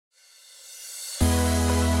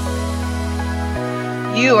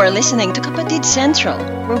You are listening to Kapatid Central,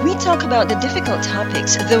 where we talk about the difficult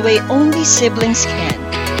topics the way only siblings can.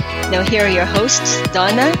 Now here are your hosts,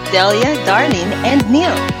 Donna, Delia, Darlene, and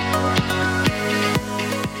Neil.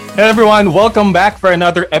 Hey everyone, welcome back for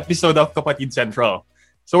another episode of Kapatid Central.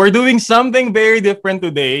 So we're doing something very different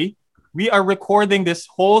today. We are recording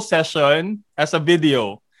this whole session as a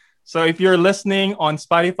video. So if you're listening on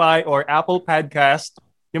Spotify or Apple Podcast,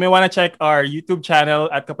 you may want to check our YouTube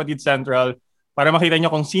channel at Kapatid Central para makita nyo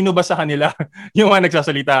kung sino ba sa kanila yung mga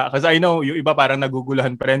nagsasalita. Because I know yung iba parang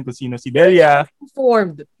naguguluhan pa rin kung sino si Delia.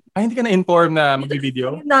 Informed. Ay, hindi ka na-inform na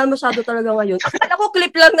mag-video? Na masyado talaga ngayon. Akala ko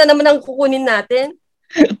clip lang na naman ang kukunin natin.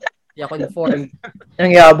 Hindi ako informed.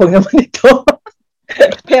 Ang yabang naman ito.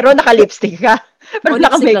 Pero naka-lipstick ka. Pero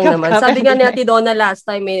Lipstick lang naman. ka. Sabi nga ni Ate Donna last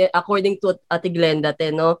time, according to Ate Glenda,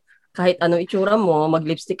 no? Kahit anong itsura mo,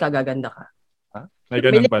 mag-lipstick ka, gaganda ka. Ha? May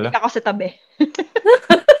ganun pala. May lipstick ako sa tabi.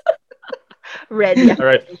 Ready. All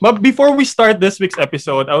right. But before we start this week's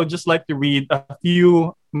episode, I would just like to read a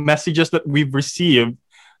few messages that we've received.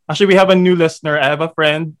 Actually, we have a new listener. I have a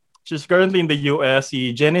friend. She's currently in the US.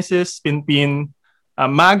 Si Genesis Pinpin.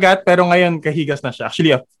 Magat, pero ngayon kahigas na siya.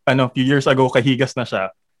 Actually, a few years ago, kahigas na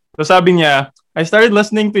siya. So sabi niya, I started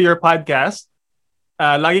listening to your podcast.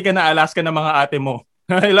 Lagi ka na-Alaska ng mga ate mo.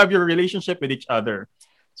 I love your relationship with each other.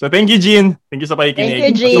 So thank you, Jean. Thank you sa pakikinig.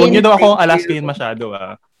 Thank you, Jean. So huwag niyo daw akong Alaskahin masyado.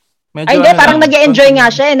 Medyo, Ay, hindi. Parang nag-enjoy nga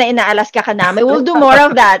siya. Na-Alaska ka namin. We'll do more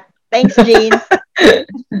of that. Thanks, Jean.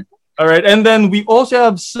 All right. And then we also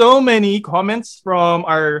have so many comments from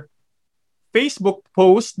our Facebook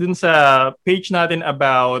post dun sa page natin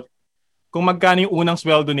about kung magkano yung unang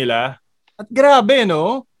sweldo nila. At grabe,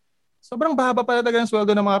 no? Sobrang baba pala talaga ng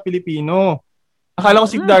sweldo ng mga Pilipino. Akala ko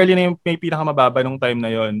si Darlene na yung may pinakamababa nung time na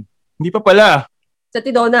yon. Hindi pa pala. Sa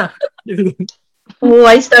Ate Donna. Oh,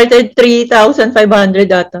 I started 3,500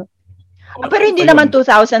 data. Pero hindi naman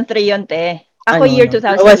 2003 yun, te. Ako year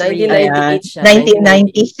 2003. 1998 siya.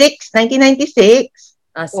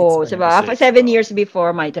 1996. 6 Oh, diba? 7 years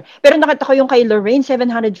before my time. Pero nakita ko yung kay Lorraine,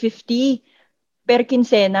 750 per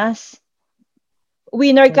quincenas.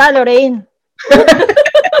 Winner ka, Lorraine.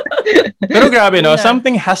 Pero grabe, no?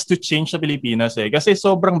 Something has to change sa Pilipinas eh. Kasi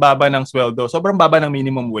sobrang baba ng sweldo, sobrang baba ng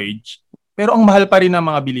minimum wage. Pero ang mahal pa rin ng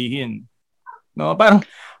mga bilihin. No? Parang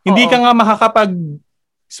hindi ka nga makakapag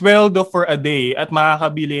sweldo for a day at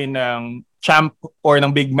makakabili ng Champ or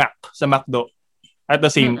ng Big Mac sa McDo at the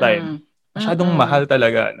same time. Masyadong mahal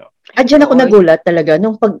talaga, no? Diyan ako nagulat talaga.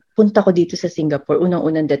 Nung pagpunta ko dito sa Singapore,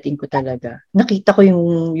 unang-unang dating ko talaga, nakita ko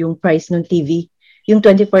yung price ng TV. Yung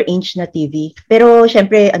 24-inch na TV. Pero,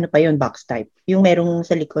 syempre, ano pa yun? Box type. Yung merong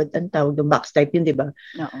sa likod, ang tawag yung box type yun, di ba?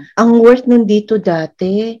 Ang worth nun dito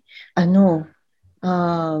dati,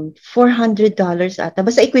 $400 ata.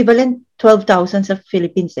 Basta equivalent, 12,000 sa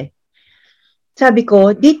Philippines eh. Sabi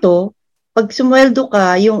ko, dito, pag sumweldo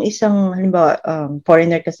ka, yung isang, halimbawa,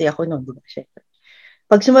 foreigner kasi ako noon, di ba?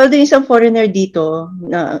 Pag sumweldo yung isang foreigner dito,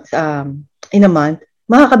 in a month,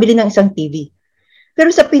 makakabili ng isang TV. Pero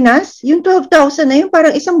sa Pinas, yung 12,000 na yun,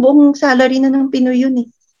 parang isang buong salary na ng Pinoy yun eh.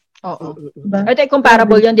 Oo. Diba? At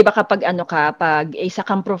comparable yun, di ba, kapag pag isa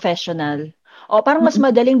kang professional, parang mas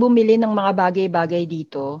madaling bumili ng mga bagay-bagay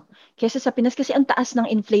dito kaysa sa Pinas kasi ang taas ng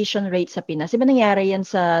inflation rate sa Pinas. Diba nangyari yan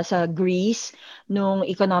sa Greece nung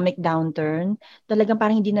economic downturn? Talagang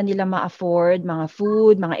parang hindi na nila ma-afford mga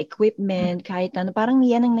food, mga equipment, kahit ano. Parang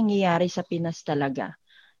yan ang nangyayari sa Pinas talaga.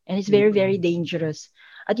 And it's very, very dangerous.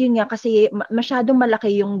 At yun nga, kasi masyadong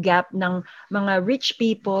malaki yung gap ng mga rich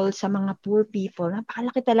people sa mga poor people.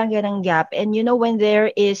 Napakalaki talaga ng gap. And you know, when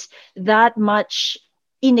there is that much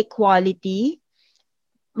inequality,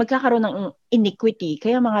 magkakaroon ng iniquity.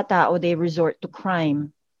 Kaya mga tao, they resort to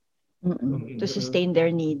crime to sustain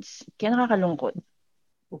their needs. Kaya nakakalungkot.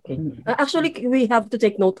 Okay. Actually, we have to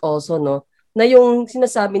take note also, no, na yung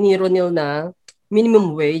sinasabi ni Ronil na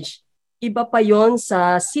minimum wage, iba pa yon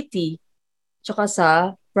sa city tsaka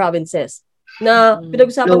sa provinces. Na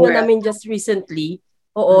pinag-usapan nga namin just recently,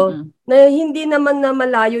 na hindi naman na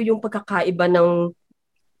malayo yung pagkakaiba ng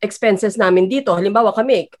expenses namin dito. Halimbawa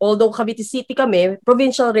kami, although Cavite City kami,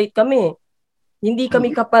 provincial rate kami. Hindi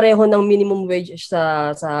kami kapareho ng minimum wage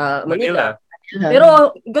sa Manila.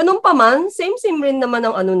 Pero ganun pa man, same rin naman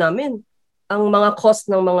ang namin. Ang mga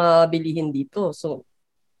cost ng mga bilihin dito. So,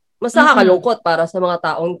 mas nakakalungkot para sa mga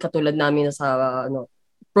taong katulad namin na sa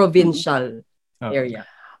provincial area.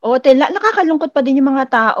 Nakakalungkot pa din yung mga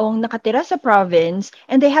taong nakatira sa province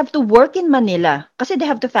and they have to work in Manila kasi they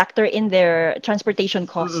have to factor in their transportation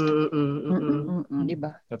cost.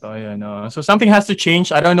 Diba? Totoo yan. So something has to change.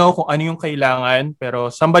 I don't know kung ano yung kailangan, pero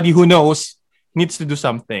somebody who knows needs to do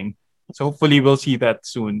something. So hopefully we'll see that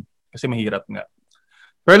soon kasi mahirap nga.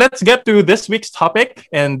 But let's get to this week's topic.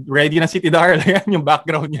 And ready na si Tidar. Ayan yung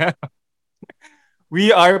background niya.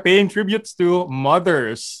 We are paying tributes to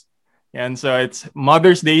mothers. And so it's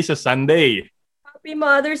Mother's Day sa Sunday. Happy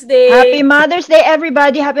Mother's Day! Happy Mother's Day,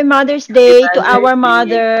 everybody. Happy Mother's Day to our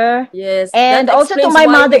mother. Yes. And that also to explains my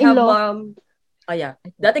why we have mother-in-law.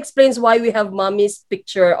 That explains why we have mommy's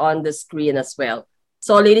picture on the screen as well.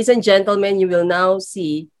 So, ladies and gentlemen, you will now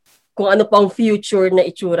see kung ano pang future na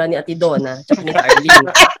itsura ni Ate Donna at ni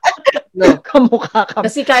Arlene. No. Kamukha ka.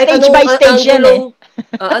 Kasi kahit Stage by stage yan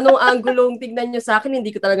anong anggulong tignan nyo sa akin,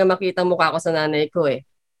 hindi ko talaga makita ang mukha ko sa nanay ko eh.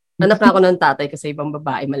 Anak na ako ng tatay kasi ibang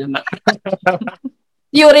babae malamang.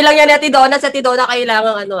 Theory lang yan ni Ate Donna. Sa Ate Donna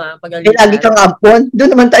kailangan pagalitan. Lagi kang ampon.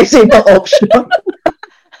 Doon naman tayo sa ibang option.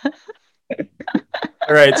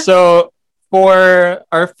 Alright, so for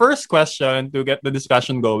our first question to get the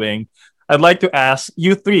discussion going, I'd like to ask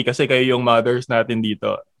you three, kasi kayo yung mothers natin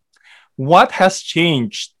dito. What has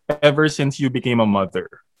changed ever since you became a mother?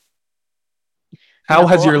 How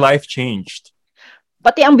has your life changed?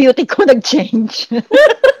 Pati ang beauty ko nag-change.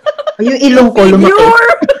 Yung ilong ko lumaki.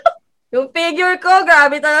 Yung figure ko,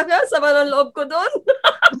 grabe talaga. Sama ng loob ko doon.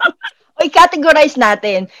 O i-categorize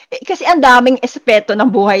natin. Kasi ang daming espeto ng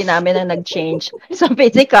buhay namin na nag-change. Sa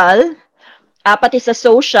physical, pati sa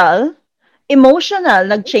social, emotional,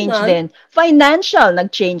 nag-change din. Financial,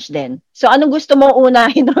 nag-change din. So, anong gusto mo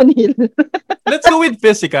unahin, Ronil? Let's go with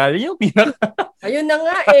physical. Yung Ayun na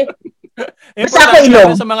nga eh. Basta ako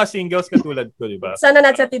ilong. Sa mga singles katulad ko, di ba? Sana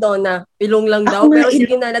natin sa Tidona. Ilong lang daw. Ako Pero nga,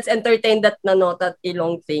 sige na, let's entertain that that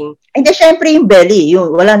ilong thing. Hindi, syempre yung belly.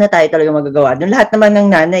 Yung, wala na tayo talaga magagawa. Doon lahat naman ng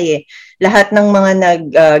nanay lahat ng mga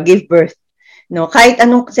nag-give birth. No, kahit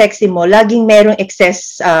anong sexy mo, laging merong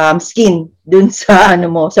excess skin dun sa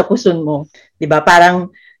sa puson mo. 'Di ba? Parang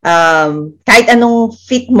kahit anong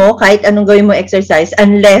fit mo, kahit anong gawin mo exercise,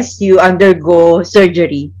 unless you undergo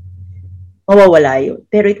surgery, mawawala yun.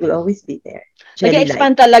 Pero it will always be there.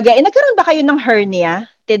 Nag-expand talaga. Nagkaroon ba kayo ng hernia?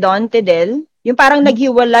 Tidon, Tidel? Yung parang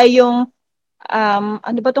naghiwalay yung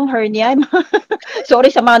ano ba tong hernia? Sorry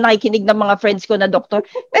sa mga nakikinig ng mga friends ko na doktor.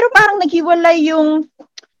 Pero parang naghiwalay yung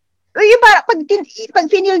parang pag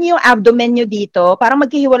finil niyo yung abdomen niyo dito, parang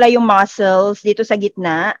maghihiwalay yung muscles dito sa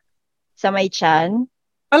gitna, sa may tiyan.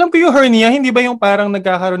 Alam ko yung hernia, hindi ba yung parang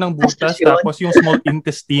nagkakaroon ng butas tapos yung small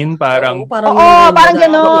intestine parang... parang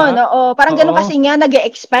gano'n. Oo, parang gano'n kasi nga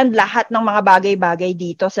nag-expand lahat ng mga bagay-bagay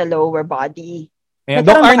dito sa lower body. Ayan,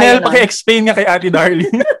 Doc Arnel, paki-explain nga kay Ate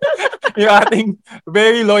Darlene. Yung ating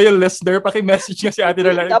very loyal listener, paki-message nga si Ate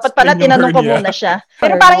Darlene. Dapat pala tinanong ko muna siya.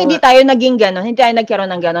 Pero parang hindi tayo naging gano'n, hindi tayo nagkaroon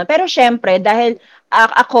ng gano'n. Pero syempre, dahil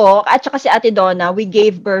ako at saka si Ate Donna, we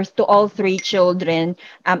gave birth to all 3 children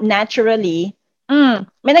naturally.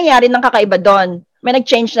 May nangyari ng kakaiba doon. May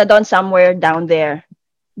nag-change na doon somewhere down there.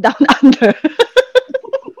 Down under.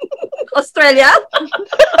 Australia?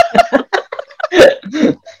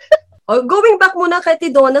 Going back muna kay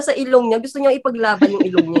Tidona sa ilong niya, gusto niya ipaglaban yung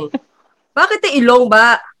ilong niya. Bakit ilong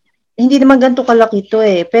ba? Hindi naman ganito kalaki to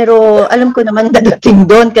pero alam ko naman dadating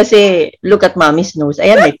doon kasi look at mommy's nose.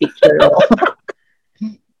 Ayan, may picture ako.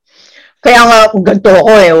 Kaya nga, ganito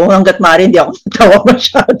ako hanggat maaari hindi ako matawa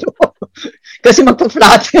masyado. Kasi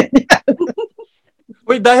magpa-flatten yan.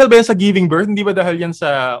 Wait, dahil ba yan sa giving birth? Hindi ba dahil yan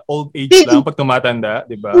sa old age lang pag tumatanda,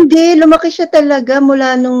 di ba? Hindi, lumaki siya talaga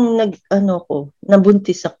mula nung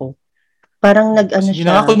nabuntis ako. Parang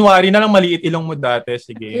siya. Kunwari na lang maliit ilong mo dati.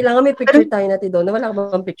 Sige. Kailangan may picture tayo natin doon. Wala ka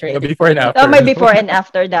bang picture? Before and after. May before and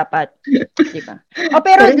after dapat. Diba?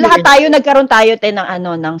 Pero lahat tayo, nagkaroon tayo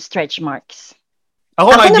ng stretch marks.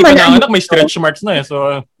 Ako nga, hindi pa nanganak, may stretch marks na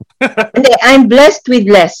So, hindi, I'm blessed with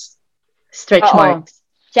less stretch marks.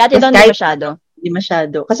 Si Ate Don, Hindi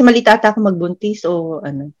masyado. Kasi malita ata ako magbuntis o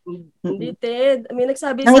ano. Hindi, Ted. May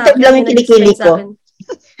nagsabi sa akin. Lang yung kilikili ko.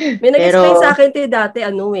 May nag-explain sa akin, Ted, dati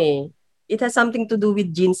it has something to do with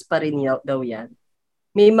genes pa rin daw yan.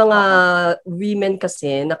 May mga women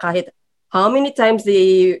kasi na kahit how many times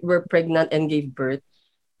they were pregnant and gave birth,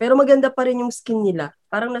 pero maganda pa rin yung skin nila.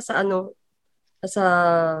 Parang nasa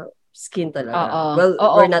skin talaga.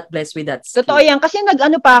 We're not blessed with that skin. Totoo yan. Kasi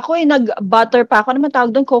nag-butter pa ako. Ano man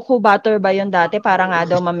tawag doon? Cocoa butter ba yun dati? Para nga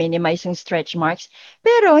daw ma-minimize yung stretch marks.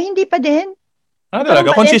 Pero hindi pa din.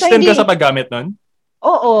 Talaga? Consistent ka sa paggamit nun?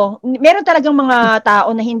 Oo. Meron talagang mga tao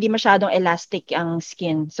na hindi masyadong elastic ang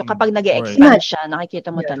skin. So kapag nag-expand siya, nakikita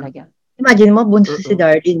mo talaga. Imagine mo, buntis si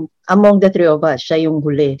Darlene. Among the 3 of us, siya yung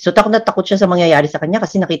huli. So takot na takot siya sa mangyayari sa kanya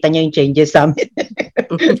kasi nakita niya yung changes sa amin.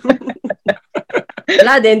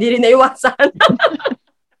 Wala din, hindi rin naiwasan.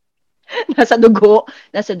 Nasa dugo.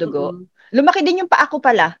 Lumaki din yung paa ko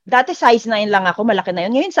pala. Dati size 9 lang ako, malaki na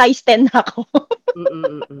yun. Ngayon size 10 na ako.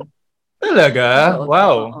 Talaga? Oo.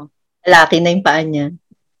 Wow. Oo. Laki na yung paa niya.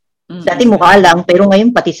 Mm. Dati mukha lang, pero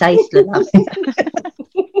ngayon pati size lalaki.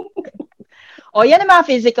 O, yan ang mga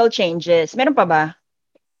physical changes. Meron pa ba?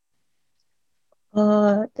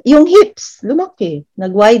 Yung hips, lumaki,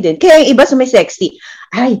 nag-widen. Kaya yung iba sa may sexy,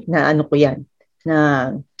 ay, naano ko yan,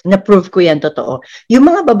 na-prove ko yan, totoo. Yung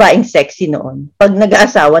mga babaeng sexy noon, pag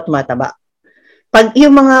nag-aasawa at mataba, pag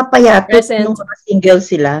yung mga payatot Present. nung mga single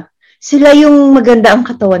sila yung maganda ang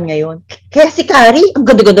katawan ngayon. Kaya si Carrie, ang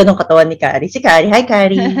ganda-ganda ng katawan ni Carrie. Si Carrie, hi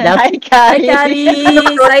Carrie. Love Hi, Hi, Carrie. Carrie!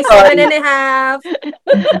 Size 7.5.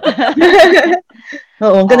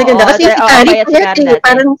 Oo, ganda-ganda. Oo, Kasi si oo, Carrie, payat si payat Carrie eh. dati.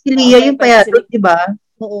 Parang si Leah Oo, yung payat payatot, si- di ba?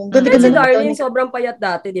 Oo, Pero ganda-ganda si ng katawan Darlene, ni sobrang payat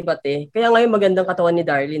dati, di ba, te? Kaya ngayon magandang katawan ni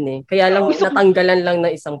Darlene eh. Kaya lang natanggalan lang ng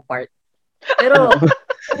isang part. Pero,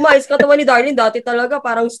 umayos katawan ni Darlene, dati talaga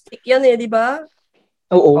parang stick yan eh, di ba?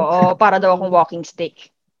 Oo, Oo, para daw akong walking stick.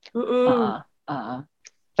 Mm-mm. Oo.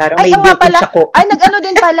 parang Ay, may oo nga built-in pala. tsako. Ay, nag-ano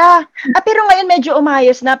din pala. Pero ngayon medyo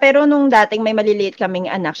umayos na. Pero nung dating may maliliit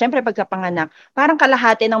kaming anak, syempre pagkapanganak, parang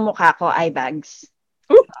kalahati ng mukha ko eye bags.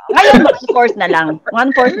 Ngayon, 1/4 na lang.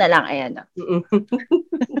 1/4 na lang. Ayan. Mm-mm.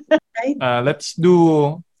 Let's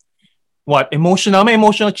do what? Emotional? May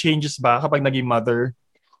emotional changes ba kapag naging mother?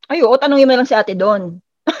 Ay, oo, tanongin mo lang si ate doon.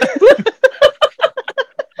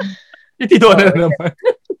 Iti doon na naman.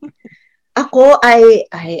 Ako,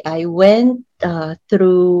 I went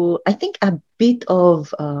through, I think, a bit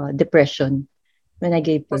of depression when I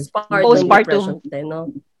gave birth. Postpartum Postpartum. depression din, no?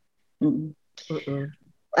 Mm. Mm-mm.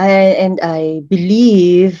 And I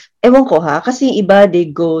believe, ewan ko ha, kasi iba, they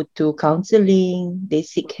go to counseling, they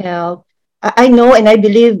seek help. I know and I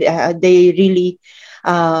believe they really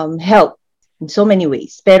help in so many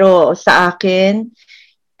ways. Pero sa akin,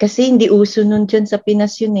 kasi hindi uso nun dyan sa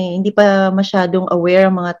Pinas yun eh. Hindi pa masyadong aware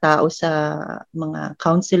ang mga tao sa mga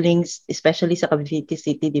counselings, especially sa Cavite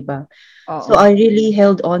City, di ba? Oo. So I really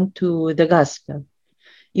held on to the gospel.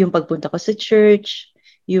 Yung pagpunta ko sa church,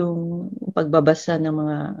 yung pagbabasa ng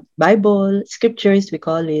mga Bible, scriptures, we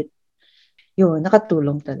call it. Yun,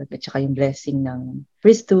 nakatulong talaga. Tsaka yung blessing ng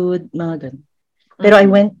priesthood, mga ganun. Pero I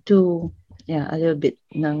went to, a little bit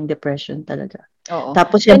ng depression talaga. Oo.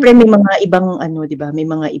 Tapos syempre may mga ibang di ba? May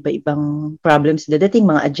mga iba-ibang problems dadating,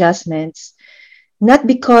 mga adjustments. Not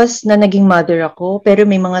because na naging mother ako, pero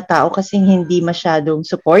may mga tao kasing hindi masyadong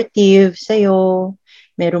supportive sa'yo.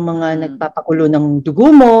 Merong mga nagpapakulo ng dugo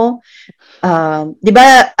mo. Di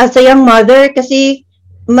ba, as a young mother, kasi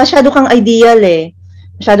masyado kang ideal eh.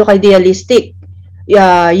 Masyado kang idealistic.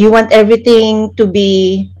 You want everything to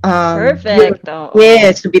be Perfect. Oo.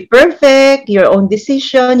 yes, to be perfect, your own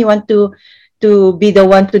decision. You want to be the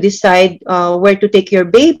one to decide where to take your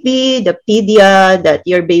baby, the pedia that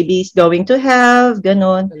your baby is going to have,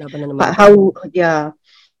 ganon. Lalaban na naman.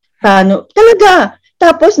 Paano? Talaga.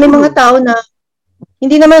 Tapos may mga tao na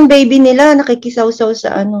hindi naman baby nila nakikisaw-saw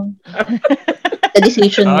sa sa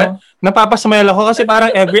decision mo. Napapasmayal ako kasi parang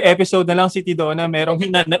every episode na lang si Tidona merong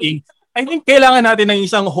hinanaing. I think kailangan natin ng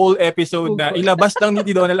isang whole episode na ilabas lang ni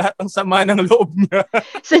Tidona lahat ng sama ng loob niya.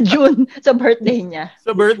 Sa June, sa birthday niya.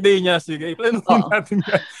 Sa birthday niya, sige. Planuhin Oo. natin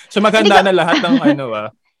yan. So maganda na lahat ng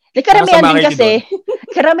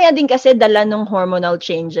Karamihan din kasi dala ng hormonal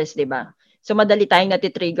changes, di ba? So madali tayong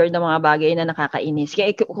natitrigger ng mga bagay na nakakainis. Kaya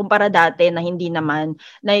kumpara dati na hindi naman,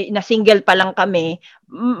 na single pa lang kami,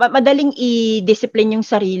 madaling i-discipline yung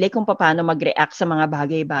sarili kung paano mag-react sa mga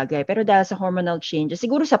bagay-bagay. Pero dahil sa hormonal changes,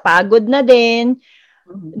 siguro sa pagod na din,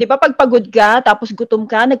 di ba pag pagod ka, tapos gutom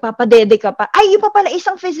ka, nagpapadede ka pa, ay, yun pa pala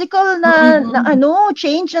isang physical na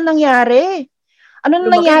change na nangyari. Ano na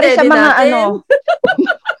nangyari sa mga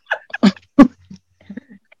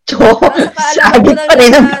Sabi pa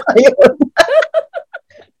rin kayo.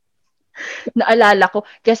 Naalala ko,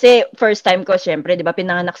 kasi first time ko, syempre, di ba,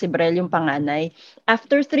 pinanganak si Brel yung panganay.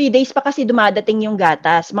 After 3 days pa kasi dumadating yung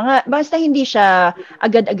gatas. Basta hindi siya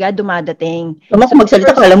agad-agad dumadating. Kung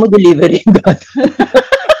magsalita ka, alam mo, delivery yung gatas.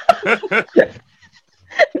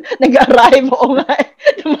 Nag-arrive, oo nga,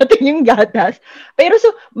 dumating yung gatas. Pero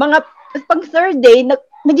pag third day,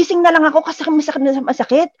 nagising na lang ako kasi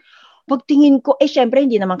masakit. Pagtingin ko, syempre,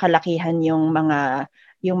 hindi naman kalakihan yung mga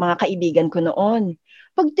kaibigan ko noon.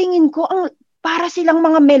 Pagtingin ko, para silang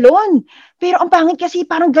mga melon. Pero ang pangit kasi,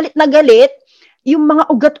 parang galit na galit. Yung mga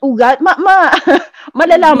ugat-ugat,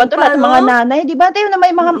 malalaman to lahat ng mga nanay. Di ba? Tayo na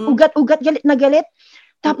may mga ugat-ugat, galit na galit.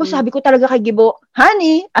 Tapos sabi ko talaga kay Gibo,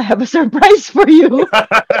 honey, I have a surprise for you.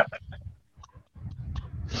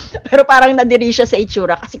 Pero parang nadiri siya sa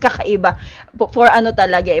itsura kasi kakaiba. For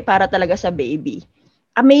talaga, para talaga sa baby.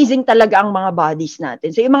 Amazing talaga ang mga bodies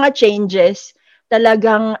natin. So yung mga changes,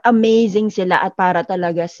 talagang amazing sila at para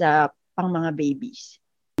talaga sa pang mga babies.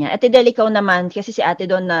 Ate Del, ikaw naman, kasi si Ate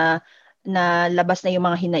Don na labas na yung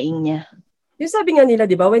mga hinaing niya. Yung sabi nga nila,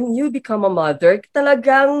 di ba, when you become a mother,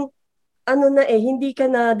 talagang, hindi ka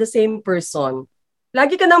na the same person.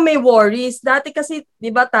 Lagi ka nang may worries. Dati kasi, di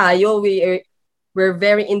ba tayo, we're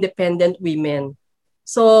very independent women.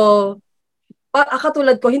 So,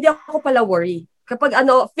 katulad ko, hindi ako pala worry. Kapag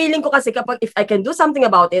feeling ko kasi kapag if I can do something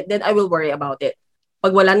about it, then I will worry about it.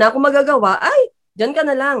 Pag wala na akong magagawa, ay, dyan ka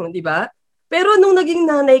na lang, di ba? Pero nung naging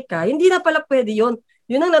nanay ka, hindi na pala pwede yun.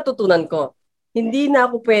 Yun ang natutunan ko. Hindi na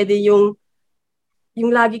ako pwede yung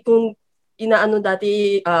lagi kong inaano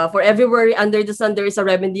dati, for every worry under the sun, there is a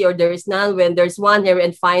remedy or there is none. When there's one, here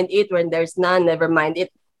and find it. When there's none, never mind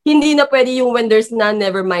it. Hindi na pwede yung when there's none,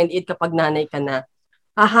 never mind it kapag nanay ka na.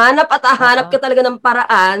 Hahanap ka talaga ng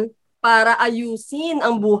paraan para ayusin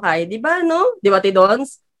ang buhay. Di ba, no? Di ba,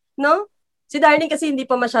 Tidons? No? Si Darling kasi hindi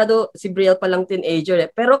pa masyado, si Brielle pa lang teenager eh.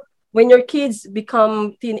 Pero when your kids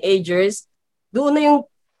become teenagers, doon na yung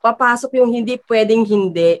papasok yung hindi pwedeng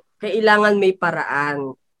hindi. Kailangan may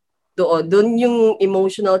paraan. Doon yung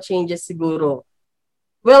emotional changes siguro.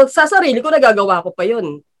 Well, sa sarili ko, nagagawa ko pa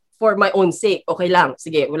yun. For my own sake, okay lang.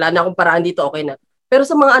 Sige, wala na akong paraan dito, okay na. Pero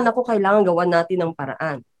sa mga anak ko, kailangan gawan natin ng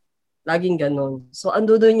paraan. Laging ganon. So,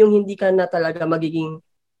 ando doon yung hindi ka na talaga magiging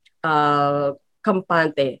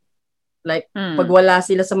kampante. Like, pag wala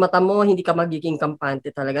sila sa mata mo, hindi ka magiging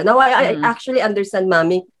kampante talaga. Now, I actually understand,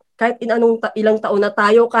 Mami, kahit ilang taon na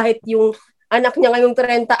tayo, kahit yung anak niya ngayong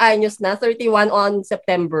 30 anyos na, 31 on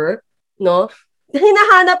September, no?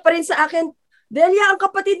 Hinahanap pa rin sa akin, Delia, ang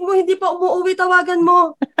kapatid mo hindi pa umuwi, tawagan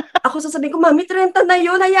mo. Ako sasabihin ko, Mami, 30 na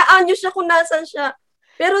yun, hayaan niyo siya kung nasan siya.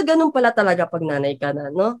 Pero ganun pala talaga pag nanay ka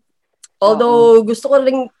na, no? Although, gusto ko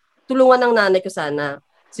ring tulungan ng nanay ko sana.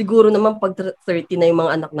 Siguro naman pag 30 na yung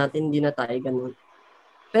mga anak natin, hindi na tayo ganun.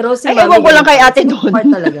 Pero si Mami, ewan ko lang kay Ate Don.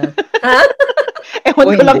 Talaga. Ha?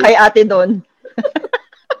 Ewan ko lang kay Ate Don.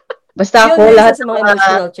 Basta ako, lahat sa mga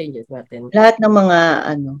emotional changes natin. Lahat ng mga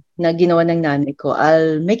na ginawa ng nanay ko,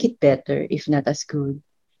 I'll make it better if not as good.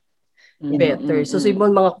 Better. So,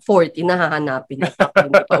 Simon, mga 40 na hahanapin na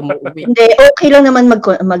hindi pa umuwi. Hindi, okay lang naman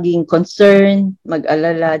maging concern,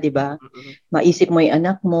 mag-alala, di ba? Maisip mo yung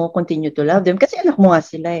anak mo, continue to love them, kasi anak mo nga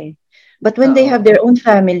sila eh. But when they have their own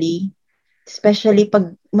family, especially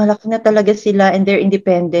pag malaki na talaga sila and they're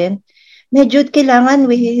independent, medyo kailangan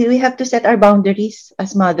we have to set our boundaries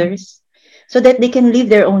as mothers so that they can live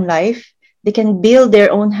their own life, they can build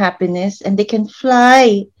their own happiness, and they can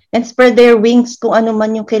fly and spread their wings kung ano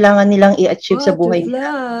man yung kailangan nilang i-achieve sa buhay nila.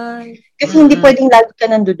 Kasi hindi pwedeng lagi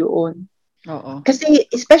ka nandoon. Oo. Kasi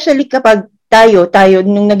especially kapag tayo,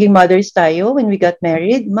 nung naging mothers tayo, when we got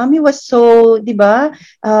married, Mommy was so, di ba,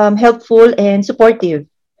 helpful and supportive.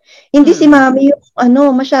 Hindi si Mommy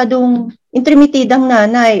yung masyadong intermitidang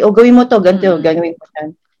nanay, o gawin mo to, ganito, gawin mo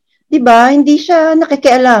yan. Diba? Hindi siya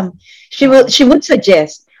nakikialam. She would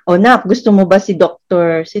suggest, Nak, gusto mo ba si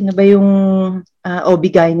Doctor? Sino ba yung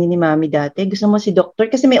OB-GYN ni Mommy dati? Gusto mo si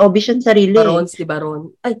Doctor? Kasi may OB siya sarili. Si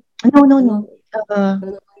Baron. Ay, no.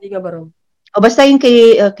 Hindi nga Baron. O basta yung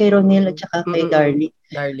kay Ronil at saka kay Darlie.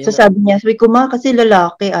 So sabi niya, sabi ko, Ma, kasi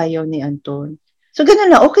lalaki, ayaw ni Anton. So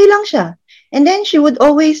ganun lang, okay lang siya. And then she would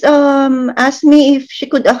always ask me if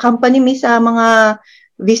she could accompany me sa mga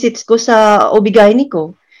visits ko sa OB-GYN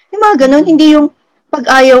ko. May mga ganun, hindi yung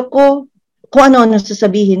pag-ayaw ko, kung ano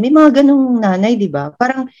sasabihin. May mga ganung nanay, di ba?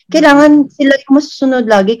 Parang kailangan sila yung masusunod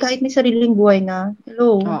lagi kahit may sariling buhay na.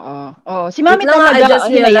 Hello? Oo. Si Mami talaga, I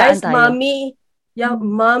just realized, Mommy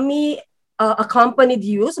accompanied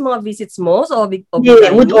you sa mga visits mo sa OB-GYN?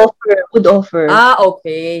 Yeah, would offer.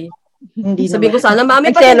 Okay. Hindi sabi ko sana,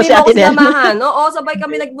 Mami, pati hindi mo ako sinamahan. Oo, sabay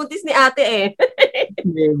kami nagbuntis ni ate eh.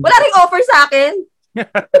 Wala ring offer sa akin.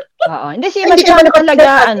 Oo. Hindi si Mami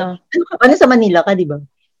talaga, Ano sa Manila ka, di ba?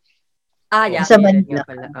 Yeah. Sa Manila.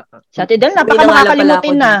 Sa Ate Del, napaka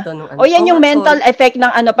makakalimutin na. O yan yung mental effect ng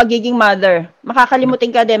pagiging mother.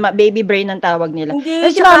 Makakalimutin ka din, baby brain ang tawag nila. Hindi,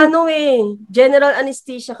 siya general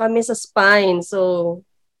anesthesia kami sa spine. So,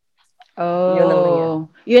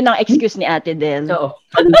 yun ang excuse ni Ate Del. Oo.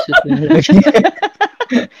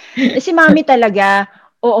 Si Mami talaga,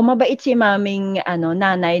 mabait si Maming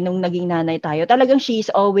nanay nung naging nanay tayo. Talagang she's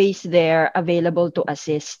always there, available to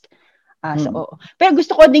assist. Pero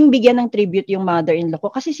gusto ko ding bigyan ng tribute yung mother-in-law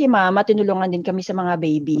ko kasi si Mama, tinulungan din kami sa mga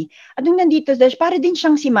baby. At nung nandito, para din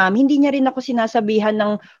siyang si Mami, hindi niya rin ako sinasabihan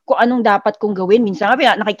ng kung anong dapat kong gawin. Minsan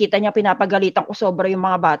nakikita niya pinapagalitan ko sobra yung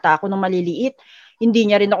mga bata ako nung maliliit. Hindi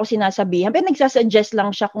niya rin ako sinasabihan. Pero nagsasuggest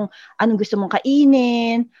lang siya kung anong gusto mong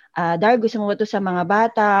kainin. Dar, gusto mo ba ito sa mga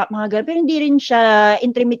bata? Mga ganun. Pero hindi rin siya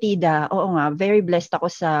intrimitida. Oo nga, very blessed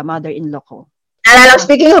ako sa mother-in-law ko.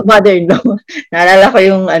 Speaking of mother-in-law, naalala ko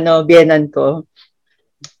yung biyenan ko.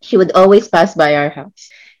 She would always pass by our house.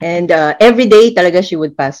 And every day talaga she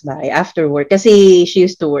would pass by after work kasi she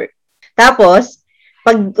used to work. Tapos,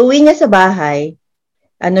 pag uwi niya sa bahay,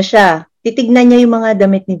 titignan niya yung mga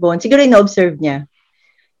damit ni Von. Siguro ina-observe niya.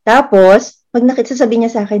 Tapos, pag sasabihin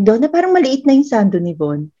niya sa akin, Donna, parang maliit na yung sando ni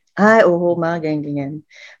Von. Oo, mga ganyan.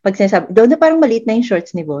 Pag sinasabi, Donna, parang maliit na yung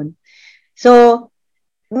shorts ni Von. So,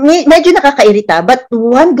 medyo nakakairita. But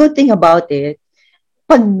one good thing about it,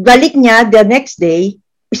 pagbalik niya the next day,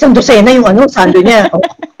 isang dosena yung sando niya.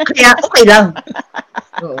 Kaya okay lang.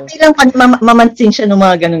 Okay lang mamansin siya ng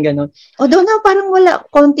mga ganun-ganun. Doon na parang wala,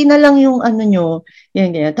 konti na lang yung nyo.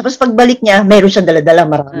 Yan. Tapos pagbalik niya, meron siyang dala-dala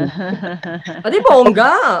marami. Di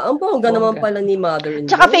bongga. Ang bongga naman pala ni mother-in-law.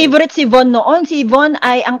 Tsaka favorite si Von noon. Si Von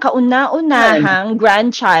ay ang kauna-unahang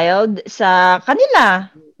grandchild sa kanila.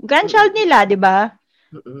 Grandchild nila, di ba?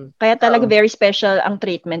 Kaya talaga very special ang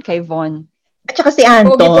treatment kay Von. At saka si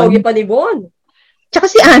Anton. Pogi-pogi pa ni Von. Tsaka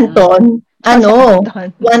si Anton,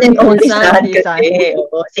 one and only son kasi.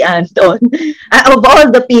 Si Anton. Of all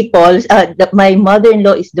the people, my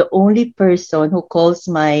mother-in-law is the only person who calls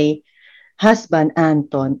my husband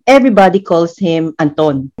Anton. Everybody calls him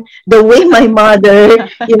Anton. The way my mother,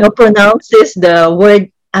 pronounces the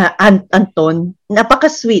word Anton,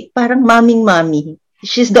 napaka-sweet. Parang maming-mami.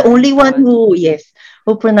 She's the only one who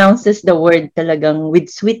pronounces the word talagang with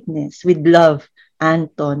sweetness, with love.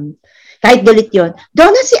 Anton. Kahit galit yun.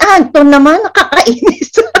 Doon na si Anton naman,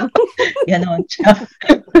 nakakainis. Ganon siya.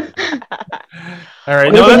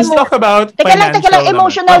 Alright, now let's talk about financial. Teka lang,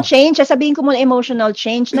 emotional change. Sabihin ko muna emotional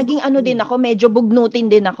change. Naging din ako, medyo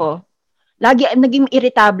bugnutin din ako. Naging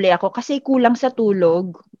irritable ako kasi kulang sa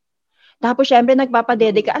tulog. Tapos syempre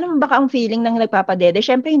nagpapadede ka. Alam mo baka ang feeling ng nagpapadede?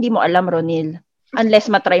 Syempre hindi mo alam, Ronil.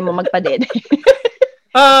 Unless matry mo magpadede.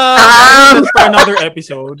 That's for another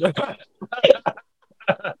episode.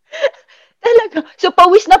 Talaga. So,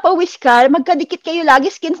 pawis na pawis ka. Magkadikit kayo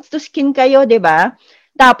lagi. Skin to skin kayo, di ba?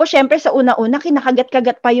 Tapos, syempre, sa una-una,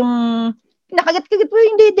 kinakagat-kagat pa yung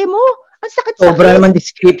dede mo. Ang sakit-sakit. Sobra naman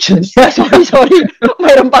description. Sorry.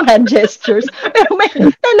 Mayroon pang hand gestures. Pero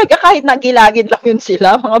talaga, kahit nagilagid lang yun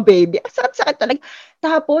sila, mga baby. Ang sakit-sakit talaga.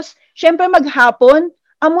 Tapos, syempre, maghapon,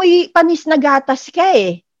 amoy panis na gatas ka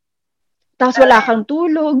eh. Tapos wala kang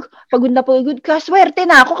tulog, pagod na pagod ka. Swerte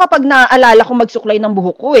na ako kapag naaalala ko magsuklay ng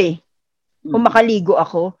buhok ko eh. Kung makaligo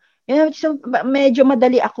ako. So, medyo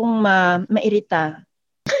madali akong mairita.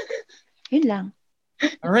 Yun lang.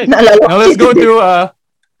 Alright. Now let's go to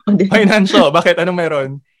financial. Bakit? Anong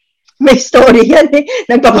meron? May story yan eh.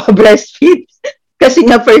 Nagpapa-breastfeed. Kasi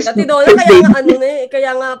nga first Donna,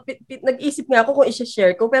 kaya nga nag-isip nga ako kung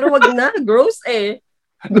i-share ko. Pero wag na. Gross eh.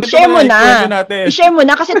 I-share mo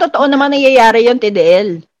na kasi totoo naman nangyayari yun,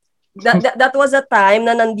 Tidel. That was a time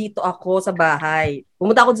na nandito ako sa bahay.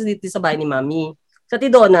 Pumunta ako dito sa bahay ni Mami. Sa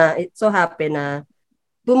Tidona, it so happen na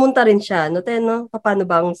pumunta rin siya. Paano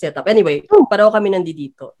ba ang setup? Anyway, pareho kami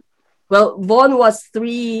nandito. Well, Von was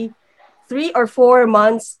 3 or 4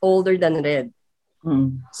 months older than Red.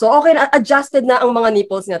 So okay, adjusted na ang mga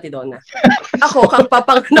nipples ni Tidona. Ako,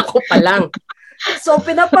 kapapanganak ko pa lang. So,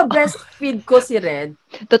 pinapa-breastfeed ko si Red.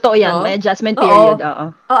 Totoo yan, may adjustment period.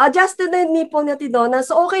 Adjusted na yung nipple niya, Tidona.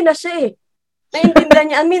 So, okay na siya eh. Naintindihan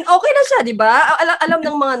niya. I mean, okay na siya, di ba? Alam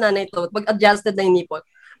ng mga nanay to, pag-adjusted na yung nipple.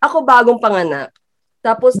 Ako, bagong panganak.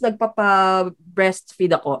 Tapos,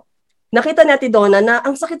 nagpapa-breastfeed ako. Nakita niya, Tidona, na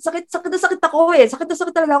ang sakit ako eh. Sakit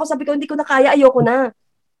talaga ako. Sabi ko, hindi ko na kaya, ayoko na.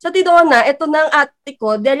 Sa Tidona, ito na ang ate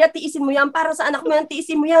ko. Delia, tiisin mo yan. Para sa anak mo yan,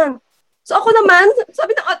 tiisin mo yan. So ako naman,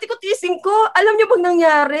 sabi ng ate ko, tiising ko. Alam niyo bang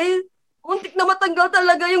nangyari? Muntik na matanggal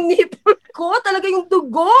talaga yung nipple ko. Talaga yung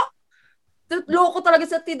dugo. Loko talaga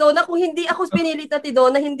sa Tidona. Kung hindi ako pinilit na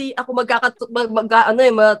Tidona, hindi ako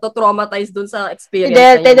matotraumatize dun sa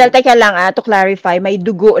experience. Tidel, teka lang to clarify, may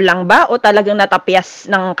dugo lang ba o talagang natapyas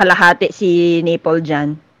ng kalahati si nipple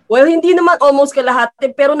dyan? Well, hindi naman almost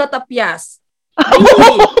kalahati, pero natapyas.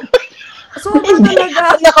 Really? So,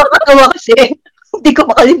 talaga. Nakakatawa kasi. Hindi ko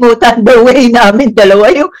makalimutan the way namin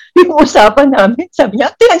dalawa, yung usapan namin. Sabi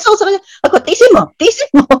niya, tinanso sa kanya. Ako, tiisin mo.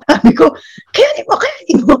 Sabi ko, kayanin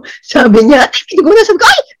mo. Sabi niya, may dugo na. Sabi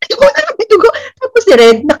ko, may dugo. Tapos si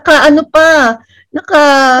Red, naka-latch.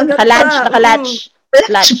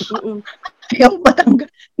 Ayaw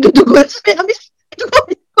matanggal. Dudugo na. Sabi namin, dugo.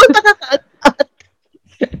 Nakakaat.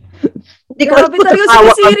 Grabe talaga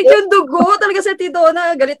sinisirit yung dugo. Talaga sa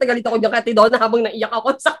Tidona. Galit na galit ako dyan kay Tidona habang naiyak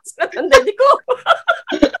ako sa hindi ko.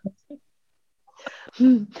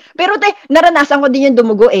 Pero naranasan ko din yung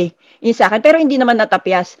dumugo yung sa akin, pero hindi naman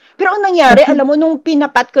natapyas. Pero ang nangyari, alam mo, nung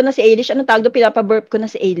pinapat ko na si Ailish, anong tawag doon, pinapaburp ko na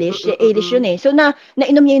si Ailish yun So,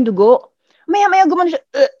 nainom niya yung dugo. Maya-maya gumano siya,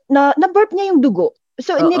 na-burp niya yung dugo.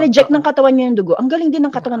 So, nireject ng katawan niya yung dugo. Ang galing din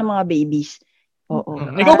ng katawan ng mga babies. Oo.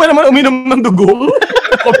 Ikaw pa naman uminom ng dugo?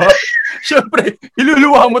 Ako ba? Siyempre,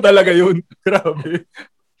 iluluwa mo talaga yun. Grabe.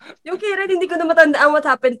 Yung kay Red, hindi ko na matandaan what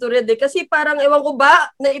happened to Red kasi parang ewan ko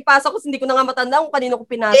ba, naipasa ko, hindi ko na nga matandaan kung kanino ko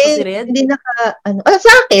pinasa si Red. Hindi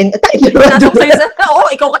sa akin. Pinasa ko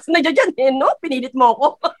sa'yo ikaw kasi nandiyan no? Pinilit mo ako.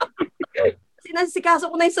 Kasi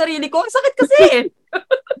nasikaso ko na yung sarili ko. Ang sakit kasi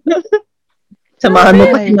Samahan mo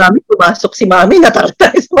pa si Mami, pumasok si Mami,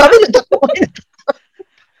 natatay si Mami, natatay.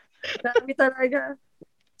 Dami talaga.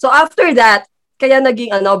 So after that, kaya naging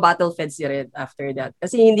battle fed si Red after that.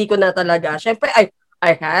 Kasi hindi ko na talaga, syempre,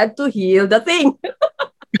 I had to heal the thing.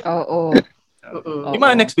 Oo. Yung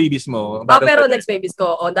mga next babies mo. Pero next babies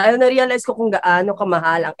ko, dahil na-realize ko kung gaano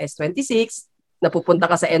kamahal ang S26, napupunta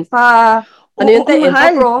ka sa Enfa, Enfa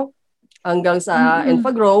Pro, hanggang sa Enfa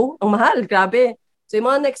Grow, ang mahal, grabe. So yung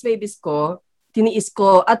mga next babies ko, tiniis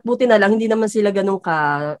ko, at buti na lang, hindi naman sila ganun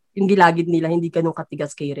yung gilagid nila, hindi ganun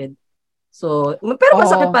katigas kay Red. So, pero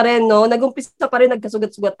masakit pa rin, no? Nag-umpisa pa rin,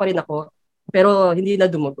 nagkasugat-sugat pa rin ako. Pero hindi na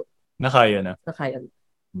dumugo. Nakaya na.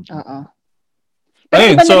 Oo. Pero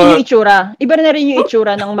iba na rin yung itsura. Iba na rin yung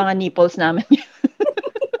itsura ng mga nipples namin.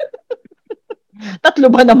 3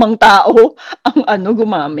 ba namang tao ang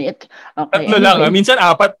gumamit? Okay. 3 lang. Minsan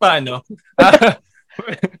 4 pa,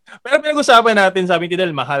 Pero pinag-usapan natin, sabi ni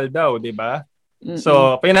Del, mahal daw, di ba?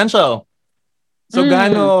 So, financial. So,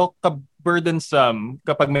 gaano ka-burdensome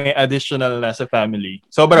kapag may additional na sa family?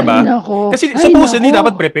 Sobra ba? Kasi supposedly,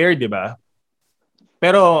 dapat prepared, di ba?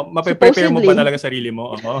 Pero, mape-prepare mo ba talaga sarili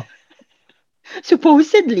mo?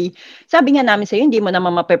 Supposedly. Sabi nga namin sa'yo, hindi mo naman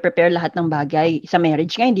mape-prepare lahat ng bagay. Sa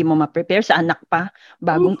marriage nga, hindi mo ma-prepare. Sa anak pa,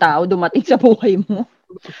 bagong tao dumating sa buhay mo.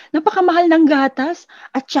 Napakamahal ng gatas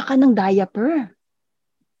at saka ng diaper.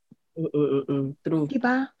 True.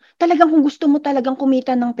 Diba? Talagang kung gusto mo talagang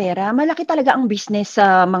kumita ng pera, malaki talaga ang business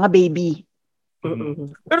sa mga baby.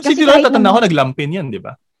 Pero si Tilo, tatanda ko, naglampin yan, di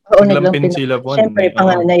ba? Oo, naglampin sila po. Siyempre,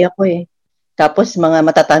 panganay ako Tapos mga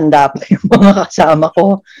matatanda pa yung mga kasama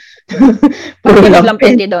ko. Bakit ka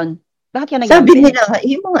naglampin doon? Bakit ka naglampin? Sabi nila,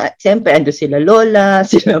 yung mga, siyempre, ando sila lola,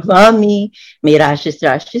 sila mami, may rashes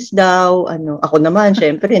daw. Ako naman,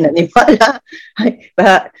 siyempre, nanimala.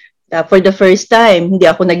 For the first time, hindi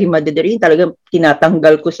ako naging madederin. Talagang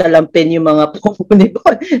tinatanggal ko sa lampin yung mga pupuni ko.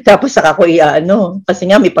 Tapos saka ko Kasi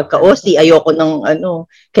nga, may pagka-OC, ayoko ng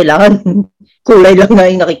kailangan kulay lang na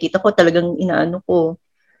yung nakikita ko. Talagang ko.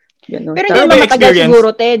 Ganun. Pero hindi naman matagal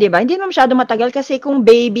siguro, di ba? Hindi naman masyado matagal kasi kung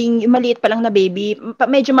baby, maliit pa lang na baby,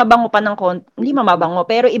 medyo mabango pa ng hindi mabango,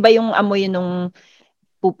 pero iba yung amoy nung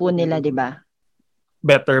pupo nila, di ba?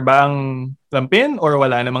 Better ba ang lampin or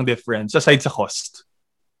wala namang difference aside sa cost?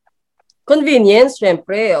 Convenience,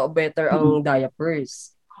 syempre, better ang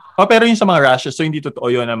diapers. Pero yung sa mga rashes, so hindi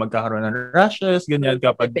totoo yun na magkakaroon ng rashes, ganyan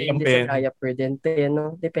kapag depende sa diaper din,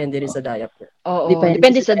 Depende rin sa diaper. Oo,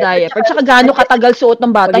 depende sa diaper. Tsaka gaano katagal suot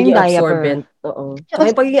ng bata yung diaper. Oo. Tsaka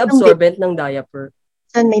yung pagiging absorbent ng diaper.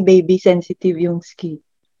 Saan may baby sensitive yung skin.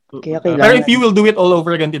 Kaya kailangan. Pero if you will do it all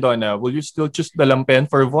over again, Donna, will you still choose the lampin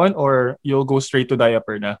for Von or you'll go straight to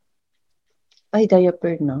diaper na? Ay,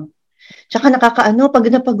 diaper na. Tsaka pag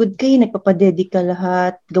napagod ka, nagpapadedi ka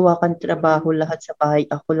lahat, gawa kang trabaho lahat sa bahay,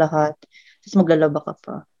 ako lahat, tapos maglalaba ka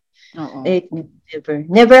pa. Oo.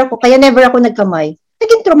 Never ako nagkamay.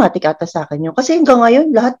 Naging traumatic ata sa akin yun. Kasi hanggang ngayon,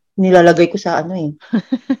 lahat nilalagay ko sa May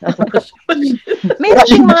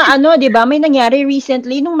kasing mga di ba? May nangyari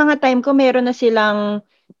recently, nung mga time ko, meron na silang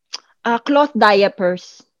cloth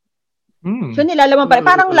diapers. So nilalaban pa rin.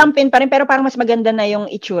 Parang lampin pa rin, pero parang mas maganda na yung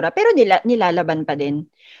itsura. Pero nilalaban pa din.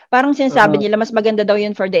 Parang sinasabi nila, mas maganda daw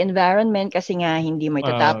yun for the environment kasi nga hindi mo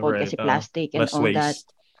itatapon kasi plastic and all waste. that.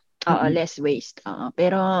 Less waste.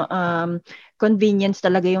 Pero convenience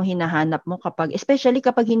talaga yung hinahanap mo especially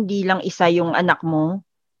kapag hindi lang isa yung anak mo.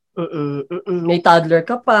 May toddler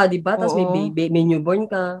ka pa, di ba? Tapos may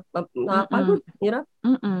newborn ka. Nakakagod. Hirap.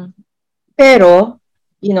 Pero,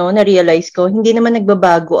 na-realize ko, hindi naman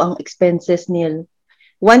nagbabago ang expenses nil.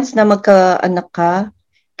 Once na magkaanak ka,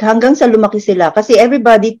 hanggang sa lumaki sila. Kasi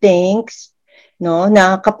everybody thinks,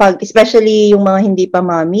 na kapag, especially yung mga hindi pa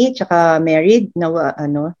mami, tsaka married, na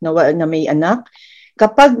may anak,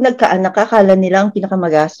 kapag nagkaanak ka, akala nila ang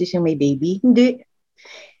pinakamagastos yung may baby. Hindi.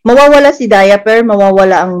 Mawawala si diaper,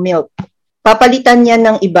 mawawala ang milk. Papalitan yan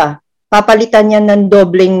ng iba. papalitan niya ng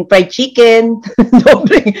dobling fried chicken,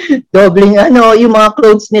 dobling yung mga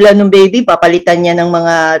clothes nila ng baby, papalitan niya ng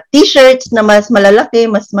mga t-shirts na mas malalaki,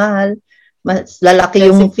 mas mahal, mas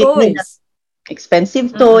lalaki yung fit nila.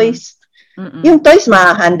 Expensive toys. Yung toys,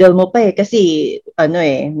 ma-handle mo pa kasi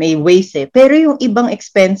may waste Pero yung ibang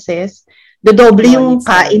expenses, dodoble yung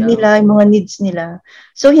kain nila, yung mga needs nila.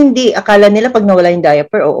 So, hindi, akala nila pag nawala yung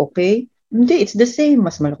diaper, okay. Hindi, it's the same.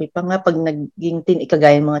 Mas malaki pa nga pag naging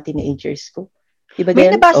ikagaya ng mga teenagers ko. Diba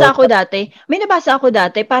May nabasa ako dati,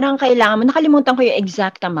 parang kailangan mo, nakalimutan ko yung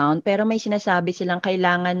exact amount, pero may sinasabi silang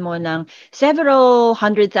kailangan mo ng several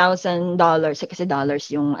 $100,000, kasi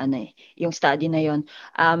dollars yung yung study na yon,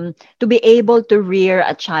 to be able to rear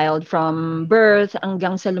a child from birth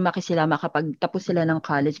hanggang sa lumaki sila, makapagtapos sila ng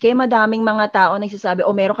college. Kaya madaming mga tao nagsasabi,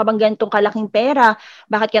 meron ka bang ganitong kalaking pera?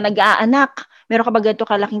 Bakit ka nag-aanak? Meron ka bang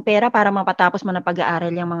ganitong kalaking pera para mapatapos mo na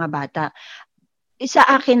pag-aaral yung mga bata? Sa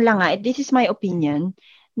akin lang this is my opinion,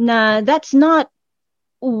 na that's not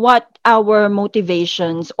what our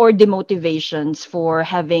motivations or demotivations for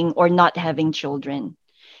having or not having children.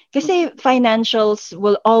 Kasi financials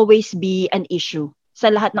will always be an issue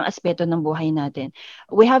sa lahat ng aspeto ng buhay natin.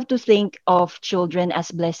 We have to think of children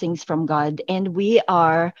as blessings from God, and we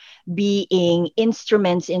are being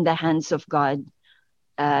instruments in the hands of God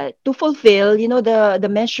to fulfill, the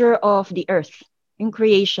measure of the earth, yung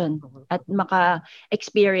creation, at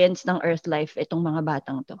maka-experience ng earth life itong mga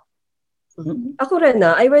batang to. Ako rin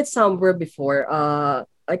I read somewhere before,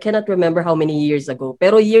 I cannot remember how many years ago,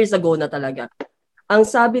 pero years ago na talaga. Ang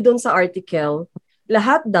sabi doon sa article,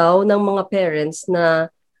 lahat daw ng mga parents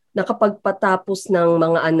na nakapagpatapos ng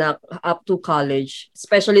mga anak up to college,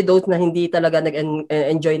 especially those na hindi talaga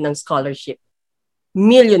nag-enjoy ng scholarship,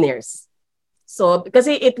 millionaires. So,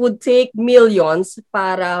 kasi it would take millions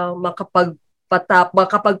para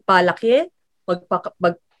makapagpalaki,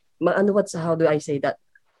 how do I say that?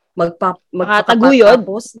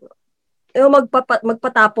 Magpatapos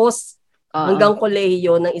hanggang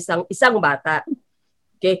kolehiyo ng isang bata.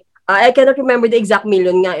 Okay? I cannot remember the exact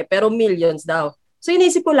million nga pero millions daw. So,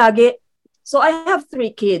 inisip ko lagi, so I have 3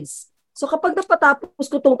 kids. So, kapag napatapos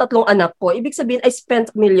ko tong 3 anak ko, ibig sabihin, I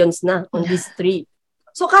spent millions na on these 3.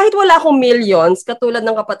 So kahit wala akong millions, katulad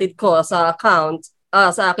ng kapatid ko sa account,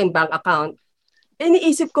 sa aking bank account,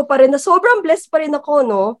 iniisip ko pa rin na sobrang blessed pa rin ako,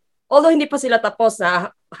 no? Although hindi pa sila tapos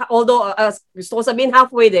na, gusto ko sabihin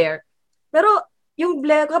halfway there. Pero yung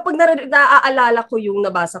kapag naaalala ko yung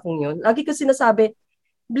nabasa kong yun, lagi ko sinasabi,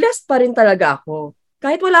 blessed pa rin talaga ako.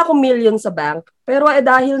 Kahit wala akong million sa bank, pero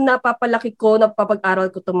dahil napapalaki ko,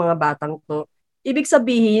 napapag-aral ko itong mga batang to, ibig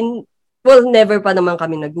sabihin, never pa naman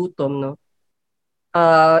kami nagutom, no?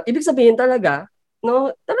 Ibig sabihin talaga,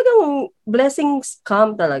 no, talagang blessings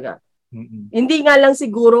come talaga. Hindi nga lang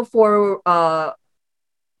siguro for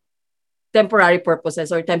temporary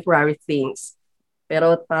purposes or temporary things.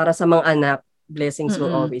 Pero para sa mga anak, blessings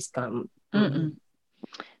will always come.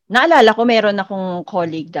 Naalala ko, meron akong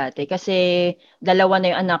colleague dati kasi 2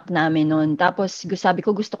 na yung anak namin noon. Tapos sabi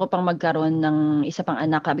ko, gusto ko pang magkaroon ng isa pang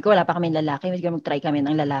anak. Sabi ko, wala pa kami lalaki. Mag-try kami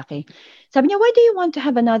ng lalaki. Sabi niya, why do you want to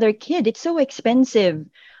have another kid? It's so expensive.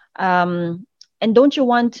 And don't you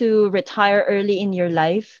want to retire early in your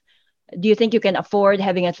life? Do you think you can afford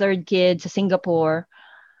having a 3rd kid sa Singapore?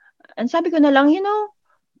 And sabi ko na lang,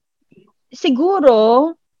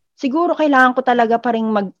 siguro kailangan ko talaga pa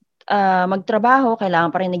rin magtrabaho,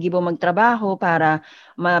 kailangan pa rin nag-ibo magtrabaho para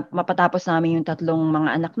mapatapos namin yung 3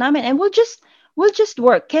 mga anak namin, and we'll just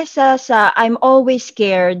work kesa sa I'm always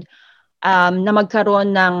scared na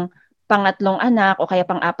magkaroon ng pangatlong anak o kaya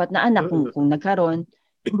pang-4 na anak kung nagkaroon.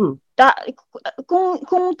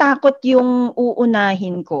 Kung takot yung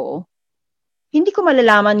uunahin ko, hindi ko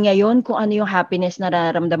malalaman ngayon kung ano yung happiness na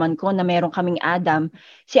nararamdaman ko na meron kaming Adam.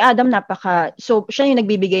 Si Adam so siya yung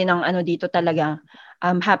nagbibigay ng dito talaga,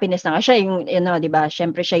 happiness na nga. Siya yung, di ba,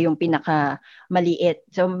 syempre siya yung pinaka-maliit.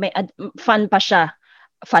 So may fun pa siya.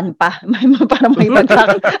 Fun pa. Parang may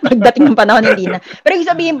magdating ng panahon, hindi na. Pero ibig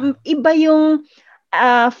sabihin, iba yung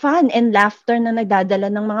fun and laughter na nagdadala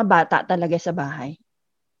ng mga bata talaga sa bahay.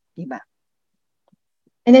 Di ba?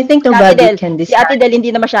 And I think nobody can decide. Si Ate Del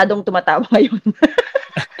hindi na masyadong tumatawa ngayon.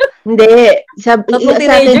 Hindi.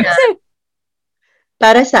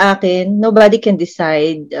 Para sa akin, nobody can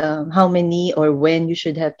decide how many or when you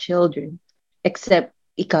should have children except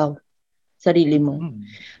ikaw, sarili mo.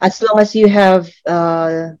 As long as you have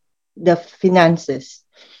the finances,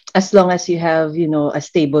 as long as you have, a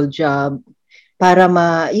stable job, para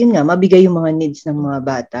mabigay yung mga needs ng mga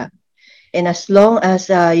bata. And as long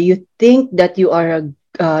as you think that you are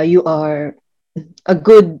a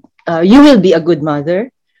good, you will be a good mother,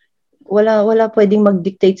 wala pwedeng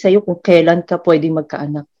mag-dictate sa'yo kung kailan ka pwedeng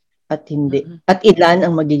magkaanak at hindi. At ilan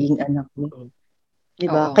ang magiging anak mo.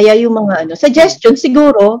 Diba? Oo. Kaya yung mga suggestion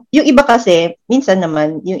siguro, yung iba kasi, minsan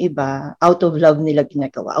naman, yung iba, out of love nila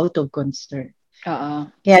ginagawa, out of concern.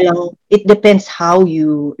 Oo. Kaya lang, it depends how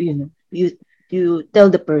you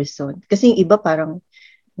tell the person. Kasi yung iba parang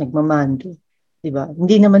nagmamando. Diba?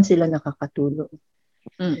 Hindi naman sila nakakatulong.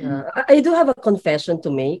 I do have a confession to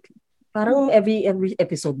make. Parang every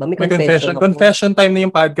episode ba may confession ako. Confession time na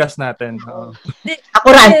yung podcast natin. Ako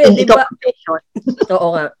ranting, diba? ikaw confession.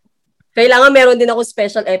 Oo nga. Kailangan meron din ako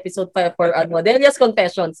special episode for Delia's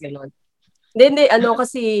Confessions. Gano'n. Hindi,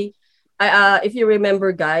 kasi, if you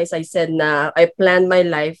remember guys, I said na I planned my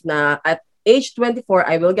life na at age 24,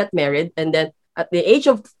 I will get married. And then at the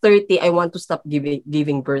age of 30, I want to stop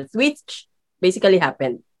giving birth, which basically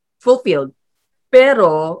happened. Fulfilled.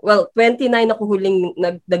 Pero, 29 ako huling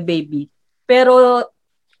nag-baby. Pero,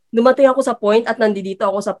 dumating ako sa point at nandito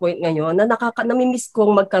ako sa point ngayon na namimiss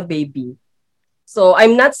kong magka-baby. So,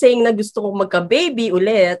 I'm not saying na gusto kong magka-baby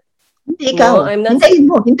ulit. Hindi ikaw.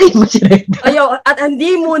 No, hintayin mo si Reda. Ayaw, at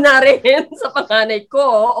hindi mo na rin sa panganay ko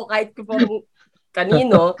o kahit kung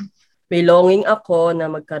kanino, may longing ako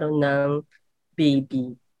na magkaroon ng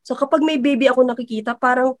baby. So, kapag may baby ako nakikita,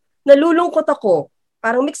 parang nalulungkot ako.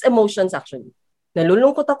 Parang mixed emotions actually.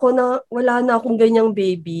 Nalulungkot ako na wala na akong ganyang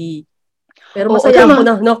baby. Pero masaya ako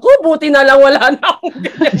na, naku, buti na lang wala na akong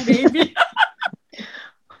ganyang baby.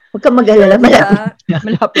 Huwag kang mag-alala.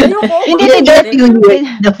 Malapit.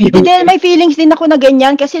 Hindi, may feelings din ako na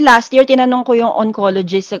ganyan kasi last year tinanong ko yung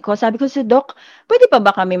oncologist ko. Sabi ko si Doc, pwede pa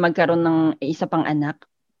ba kami magkaroon ng isa pang anak?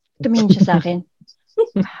 Tumingin siya sa akin.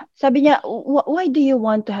 Sabi niya, why do you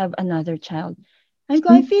want to have another child? I go,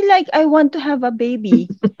 I feel like I want to have a baby.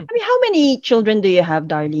 I mean, how many children do you have,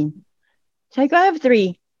 Darlene? Sabi ko, I have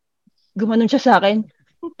 3. Gumanon siya sa akin.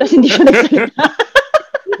 Tapos hindi siya nagsalita.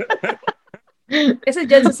 Kasi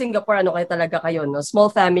dyan sa Singapore, kayo talaga kayo, no? Small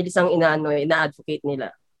families ang ina-advocate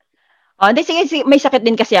nila. Hindi, sige, may sakit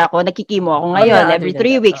din kasi ako. Nagkikimo ako ngayon every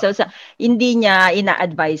 3 weeks. So, hindi niya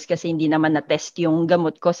ina-advise kasi hindi naman na-test yung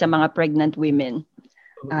gamot ko sa mga pregnant women.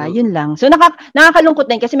 Yun lang. So, nakakalungkot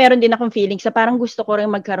din kasi meron din akong feeling sa parang gusto ko rin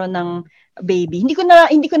magkaroon ng baby. Hindi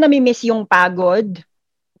ko na-miss yung pagod,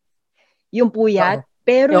 yung puyat,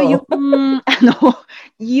 pero yung,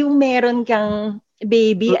 yung meron kang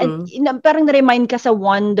baby, at parang na-remind ka sa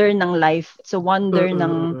wonder ng life, sa wonder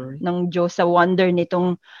ng Diyos, sa wonder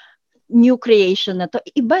nitong new creation na to.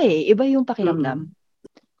 Iba yung pakiramdam.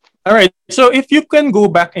 Alright, so if you can go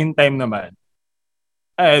back in time naman,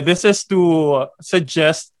 this is to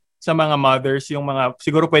suggest sa mga mothers yung mga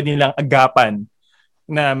siguro pwede nilang agapan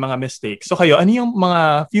na mga mistakes. So kayo, ano yung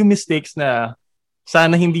mga few mistakes na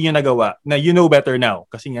sana hindi nyo nagawa na you know better now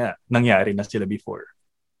kasi nga nangyari na sila before?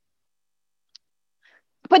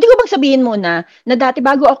 Pwede ko bang sabihin muna na dati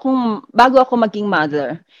bago ako maging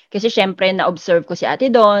mother, kasi syempre na-observe ko si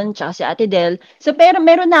Ate Don, tsaka si Ate Del. So pero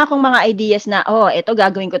meron na akong mga ideas na, eto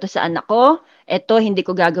gagawin ko to sa anak ko, eto hindi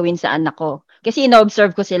ko gagawin sa anak ko. Kasi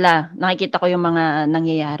ina-observe ko sila, nakikita ko yung mga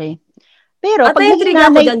nangyayari. Pero pag naging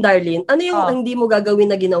nanay, ako dyan, Darlene, ano yung hindi mo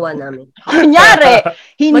gagawin na ginawa namin? Kunyari,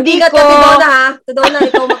 hindi ko... Mag-ingat ka, Tidona,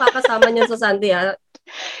 ikaw makakasama niyan sa Sunday, ha?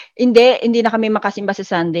 Hindi na kami makasimba sa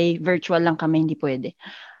Sunday. Virtual lang kami, hindi pwede.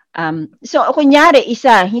 So, kunyari,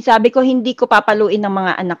 sabi ko, hindi ko papaluin ng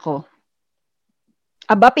mga anak ko.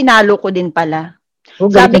 Aba, pinalo ko din pala.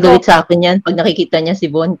 Galit sa akin yan. Pag nakikita niya si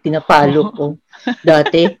Bon, pinapalo ko.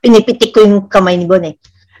 Dati, pinipitik ko yung kamay ni Bon eh.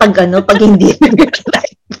 Pag hindi,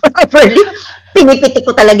 pinipitik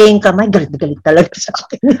ko talaga yung kamay. Galit talaga sa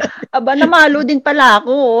akin. Aba, namalo din pala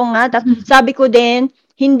ako. Oo nga. Sabi ko din,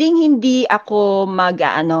 hindi ako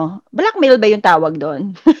blackmail ba yung tawag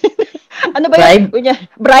doon? Ano ba bribe? Yun?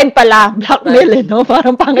 Bribe pala. Blackmail, no?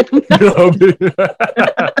 Parang pangit mo na.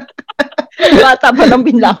 Bata pa lang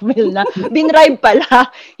binlackmail na. Binribe pala.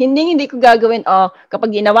 Hindi ko gagawin.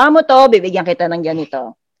 Kapag ginawa mo to, bibigyan kita ng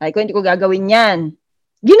ganito. Ay ko, hindi ko gagawin yan.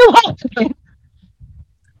 Ginawa ko.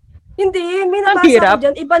 Hindi. May nabasa ko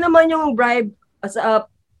dyan. Iba naman yung bribe sa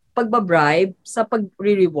pagbabribe sa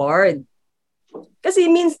pag-reward. Kasi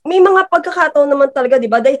may mga pagkakataon naman talaga, di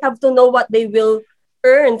ba? They have to know what they will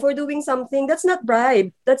earn for doing something. That's not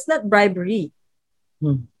bribe. That's not bribery.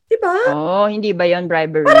 Di ba? Hindi ba yan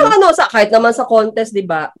bribery? Parang kahit naman sa contest, di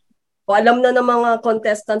ba? O alam na ng mga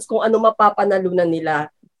contestants kung ano mapapanalunan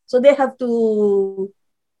nila. So they have to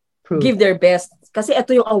give their best. Kasi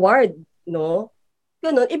ito yung award, no?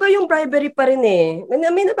 Ganun. Iba yung bribery pa rin eh.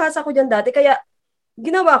 May nabasa ko dyan dati. Kaya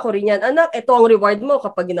ginawa ko rin yan. Anak, ito ang reward mo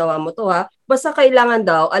kapag ginawa mo to ha. Basta kailangan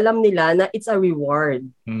daw, alam nila na it's a reward.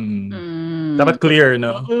 Dapat clear,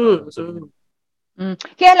 no?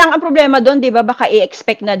 Kaya lang, ang problema doon, di ba, baka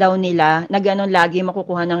i-expect na daw nila na gano'n lagi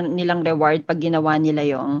makukuha ng nilang reward pag ginawa nila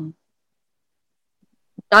yung...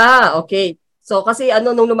 Okay. So, kasi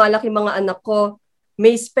nung lumalaki mga anak ko,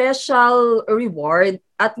 may special reward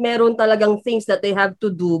at meron talagang things that they have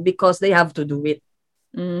to do because they have to do it.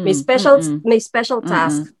 May special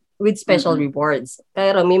task with special rewards.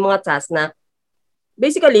 Kaya may mga task na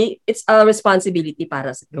basically, it's a responsibility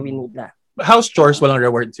para sa gawin nila. House chores, walang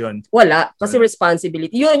rewards yun. Wala, kasi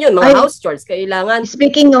responsibility. Yun, mga house chores. Kailangan,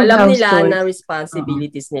 speaking of alam house nila chores, na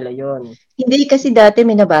responsibilities nila yun. Hindi kasi dati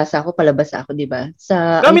may nabasa ako, palabas ako, di ba?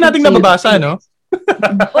 Dami nating nababasa, no?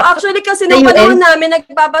 Actually, kasi nung panahon namin,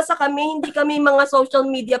 nagbabasa kami, hindi kami mga social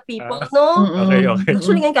media people, no? Okay.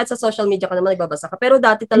 Actually, ngayon kahit sa social media ka naman nagbabasa ka. Pero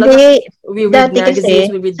dati talaga, we read dati magazines,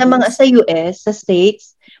 kasi, we read sa US, sa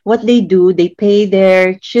States, what they do, they pay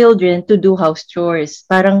their children to do house chores.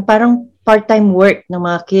 Parang part-time work ng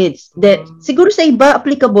mga kids. Siguro sa iba,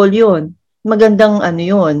 applicable yun. Magandang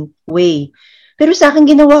way. Pero sa akin,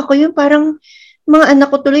 ginawa ko yun, parang mga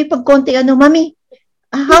anak ko tuloy, pag konti, mami,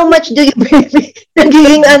 how much do you pay me?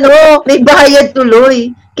 Nagiging may bayad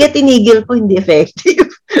tuloy. Kaya tinigil ko, hindi effective.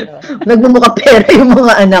 Nagmumukha pera yung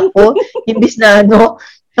mga anak ko. Imbis na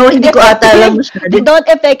hindi ko ata alam. Don't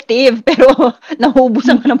effective, pero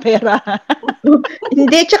nahubusan ko ng pera.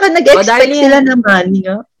 Hindi, tsaka nag-expect sila naman.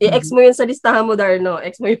 I-ex mo yun sa listahan mo, Darno.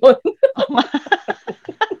 Ex mo yun.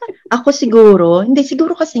 Ako siguro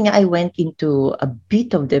kasi nga I went into a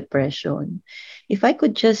bit of depression. If I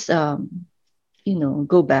could just,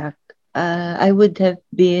 go back, I would have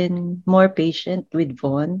been more patient with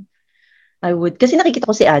Von. Kasi nakikita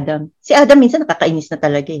ko si Adam. Si Adam minsan nakakainis na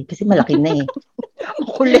talaga kasi malaki na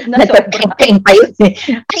Kulit na sobra. Pa yun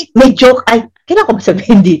Ay, may joke. Ay, kailangan ko ba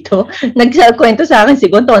sabihin dito? Nagkwento sa akin si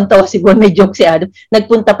Bon, tawa si Bon, may joke si Adam.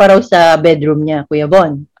 Nagpunta pa raw sa bedroom niya, Kuya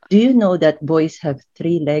Bon. Do you know that boys have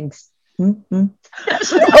 3 legs?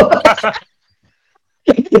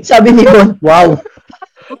 Sabi ni Bon, wow.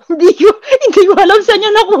 Hindi ko alam saan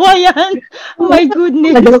niya nakuha yan. Oh my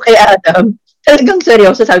goodness. Kay Adam. Talagang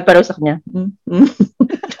seryoso, sabi pa raw sa kanya.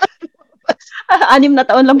 6 na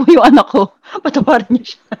taon lang po yung anak ko. Patawarin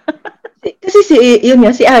niyo siya. Kasi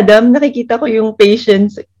si Adam, nakikita ko yung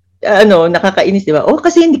patience, nakakainis, di ba?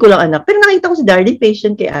 Kasi hindi ko lang anak. Pero nakita ko si Darlie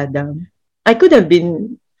patient kay Adam. I could have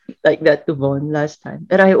been like that to Von last time.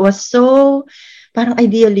 Pero I was so, parang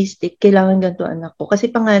idealistic. Kailangan ganito anak ko.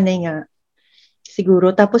 Kasi panganay nga,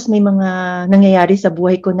 siguro. Tapos may mga nangyayari sa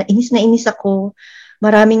buhay ko na inis ako.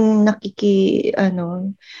 Maraming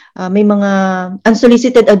may mga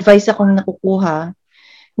unsolicited advice akong nakukuha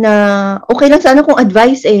na okay lang sana kung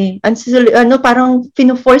advice parang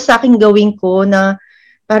fino-force sa akin gawin ko na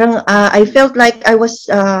parang I felt like I was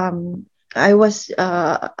a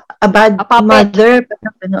bad mother,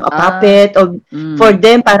 a puppet for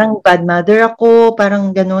them, parang bad mother ako, parang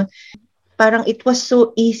gano'n. Parang it was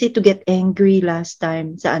so easy to get angry last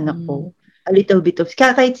time sa anak ko. A little bit of,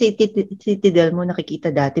 kahit si Tidel mo nakikita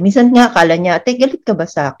dati. Minsan nga, akala niya, ate, galit ka ba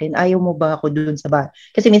sa akin? Ayaw mo ba ako dun sa bahay?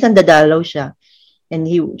 Kasi minsan dadalaw siya. And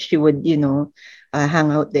she would, hang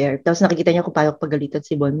out there. Tapos nakikita niya kung paano pagalitan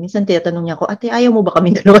si Bon. Minsan tinatanong niya ako, ate, ayaw mo ba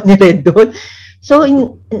kami dalawa ni Red doon? So,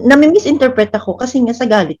 nami-misinterpret ako kasi nga sa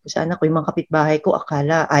galit ko sa anak ko, yung mga kapitbahay ko,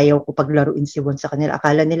 akala ayaw ko paglaruin si Bon sa kanila.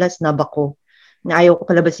 Akala nila snub ako. Na ayaw ko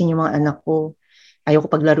palabasin yung mga anak ko. Ayaw ko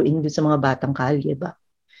paglaruin dun sa mga batang kalye ba?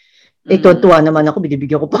 Tuwa naman ako,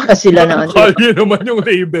 binibigyan ko pa sila ng kalye naman yung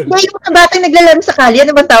label. May mga batang naglalaro sa kalye,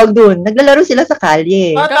 ano ba tawag dun? Naglalaro sila sa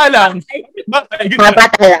kalye. Bata lang. Bata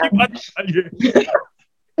lang.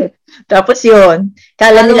 Tapos yun,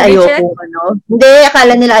 akala nila ayoko, Hindi,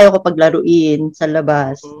 akala nila ayoko paglaruin sa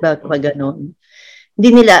labas. Pag gano'n. Hindi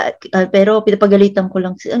nila, pero pinapagalitan ko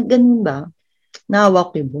lang, ganun ba? Naawa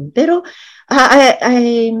ko yun. Pero,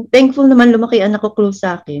 I'm thankful naman lumaki anak ko close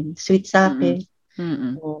sa akin, sweet sa akin.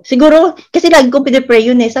 Siguro, kasi lagi kong pinipray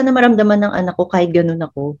yun sana maramdaman ng anak ko kahit ganun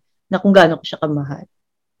ako, na kung gaano ko siya kamahal.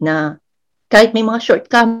 Na kahit may mga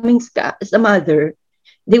shortcomings ka as a mother,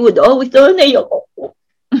 they would always, they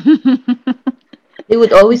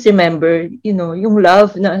would always remember, yung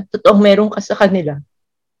love na totoong meron ka sa kanila.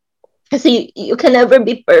 Kasi you can never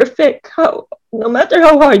be perfect. No matter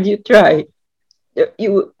how hard you try.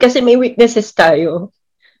 Kasi may weaknesses tayo.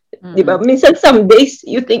 Diba? Minsan some days,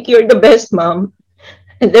 you think you're the best mom.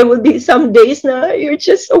 And there will be some days na you're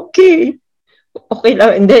just okay. Okay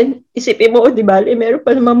lang. And then, isipin mo, di ba, meron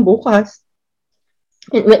pa naman bukas.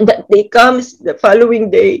 And when that day comes, the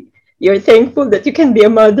following day, you're thankful that you can be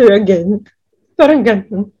a mother again. Parang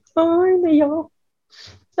ganun. Ay, naiyak.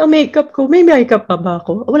 Ang makeup ko, may makeup pa ba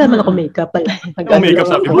ako? Wala man ako makeup pala. makeup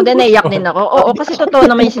sabi Ako din naiyak din ako. Oo, kasi totoo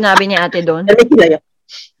naman yung sinabi ni ate doon.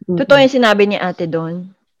 Totoo yung sinabi ni ate doon.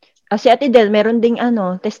 Si Ate Del, meron ding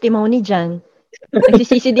testimony dyan.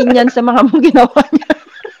 Nagsisisi din yan sa mga ginawa niya.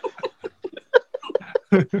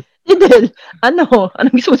 Ate Del,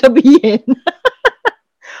 anong gusto mo sabihin?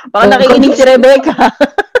 Baka nakikinig si Rebecca.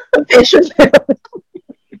 Confession.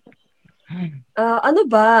 Ano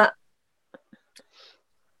ba?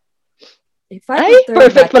 If I Ay, could turn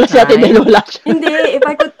perfect back pala si Ate time- Del. Wala siya. Hindi, if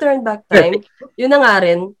I could turn back time, yun na nga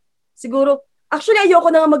rin. Siguro, actually, ayoko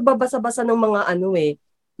na nga magbabasa-basa ng mga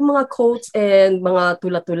yung mga quotes and mga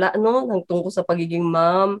tula-tula, ng tungkol sa pagiging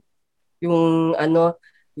mom. Yung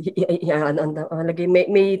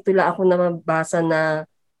may tula ako na mabasa na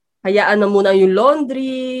hayaan na muna yung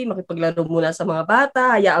laundry, makipaglaro muna sa mga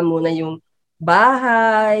bata, hayaan muna yung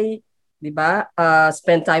bahay, di ba?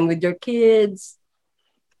 Spend time with your kids.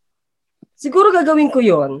 Siguro gagawin ko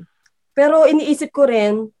yon. Pero iniisip ko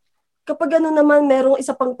rin, kapag naman merong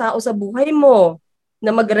isa pang tao sa buhay mo na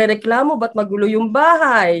magrereklamo, ba't magulo yung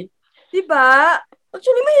bahay? Diba?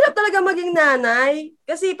 Actually, mahirap talaga maging nanay.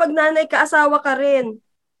 Kasi pag nanay ka, asawa ka rin.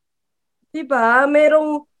 Diba?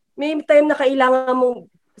 May time na kailangan mong,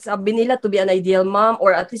 sabi nila, to be an ideal mom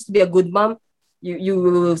or at least to be a good mom,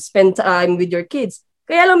 you spend time with your kids.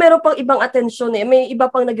 Kaya lang meron pang ibang attention May iba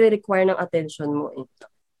pang nagre-require ng attention mo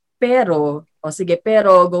Pero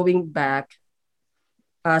going back,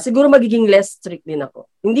 siguro magiging less strict din ako.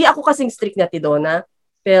 Hindi ako kasing strict na Tidona,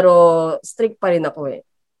 pero strict pa rin ako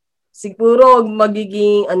Siguro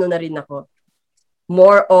magiging na rin ako.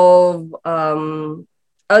 More of,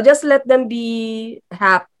 I'll just let them be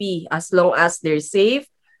happy as long as they're safe,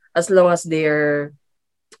 as long as they're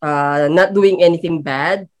not doing anything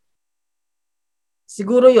bad.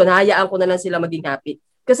 Siguro yun, hayaan ko na lang sila maging happy.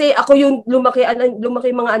 Kasi ako yung lumaki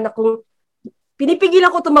mga anak kong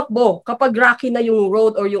pinipigilan ko tumakbo kapag rocky na yung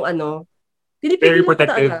road or yung Very pinipigilan ko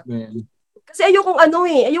protective. talaga. Kasi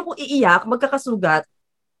ayokong iiyak, magkakasugat.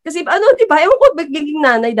 Kasi diba, ewan ko magiging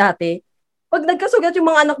nanay dati. Pag nagkasugat yung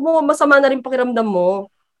mga anak mo, masama na rin pakiramdam mo.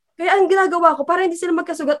 Kaya ang ginagawa ko, para hindi sila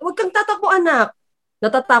magkasugat, huwag kang tatakbo anak.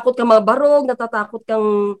 Natatakot kang mabarog, natatakot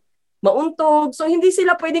kang mauntog. So hindi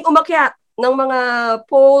sila pwedeng umakyat ng mga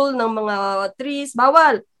pole, ng mga trees,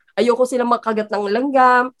 bawal. Ayoko silang makagat ng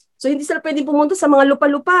langgam. So hindi sila pwedeng pumunta sa mga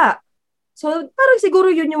lupa-lupa. So parang siguro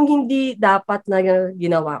yun yung hindi dapat na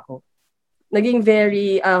ginawa ko. Naging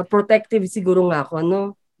very protective siguro nga ako,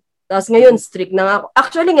 Tapos ngayon strict na nga ako.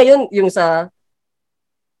 Actually ngayon yung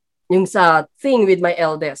sa thing with my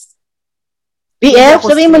eldest. BF?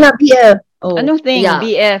 Sabihin mo na BF. Oh. Anong thing? Yeah.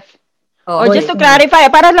 BF? Oh, just to clarify,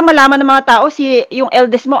 para lang malaman ng mga tao, yung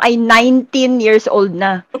eldest mo ay 19 years old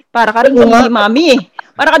na. Para ka rin si Mami.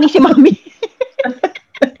 Para ka rin si Mami.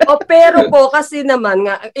 Pero po, kasi naman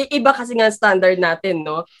nga, iba kasi nga standard natin,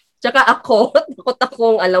 no? Tsaka takot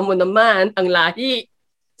akong, alam mo naman, ang lahi.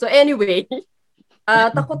 So anyway,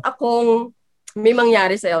 takot akong may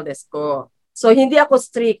mangyari sa eldest ko. So hindi ako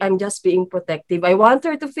strict, I'm just being protective. I want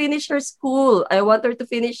her to finish her school. I want her to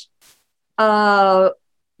finish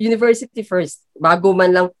university first. Bago man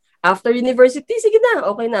lang, after university, sige na,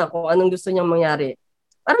 okay na kung anong gusto niyang mangyari.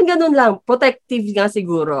 Parang ganun lang, protective nga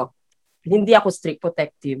siguro. Hindi ako strict,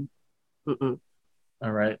 protective.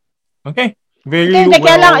 Alright. Okay. Very well.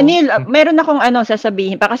 Kaya lang, Neil, meron akong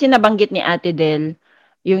sasabihin pa kasi nabanggit ni Ate Del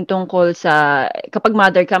yung tungkol sa kapag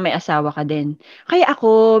mother ka, may asawa ka din. Kaya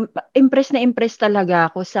ako, impress talaga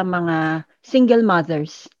ako sa mga single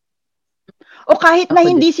mothers. O kahit na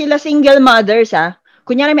hindi sila single mothers,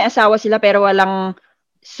 kunyari may asawa sila pero walang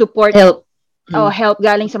support, help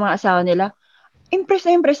galing sa mga asawa nila. Impress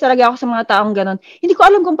talaga ako sa mga taong ganon. Hindi ko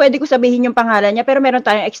alam kung pwede ko sabihin yung pangalan niya, pero meron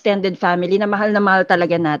tayong extended family na mahal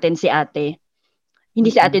talaga natin si ate. Hindi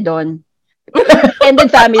si Ate Don. Extended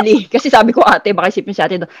family. Kasi sabi ko ate, baka isipin si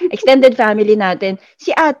Ate Don. Extended family natin.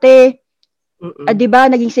 Si ate, di ba,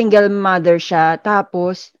 naging single mother siya.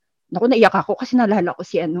 Tapos, naiyak ako kasi naalala ko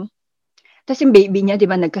si Tapos yung baby niya, di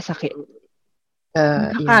ba, nagkasakit.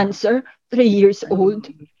 Cancer, 3 years old.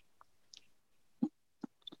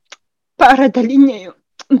 Para dalhin niya yung,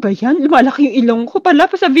 ba yan? Lumalaki yung ilong ko pala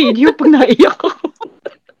pa sa video pag naiyak ako.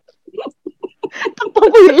 Tapang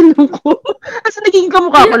ko yung ilong ko. Asa naging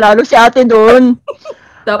kamukha ko lalo si ate doon.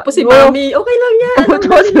 Tapos si Mami, okay lang yan.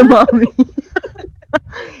 Tapos si Mami.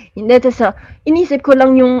 Hindi, inisip ko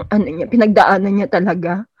lang yung pinagdaanan niya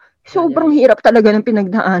talaga. Sobrang hirap talaga ng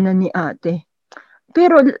pinagdaanan ni ate.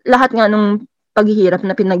 Pero lahat nga nung paghihirap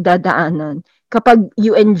na pinagdadaanan, kapag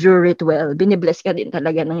you endure it well, binibless ka din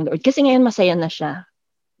talaga ng Lord. Kasi ngayon masaya na siya.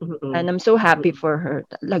 And I'm so happy for her.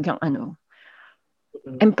 Talagang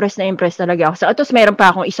impressed talaga ako. Tapos meron pa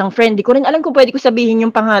akong isang friend, di ko rin alam kung pwede ko sabihin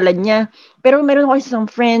yung pangalan niya. Pero meron ako isang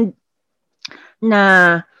friend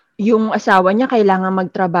na yung asawa niya kailangan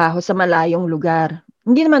magtrabaho sa malayong lugar.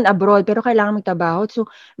 Hindi naman abroad, pero kailangan magtrabaho. So,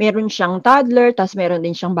 meron siyang toddler, tapos meron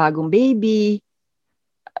din siyang bagong baby.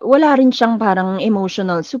 Wala rin siyang parang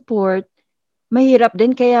emotional support. Mahirap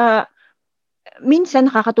din, kaya minsan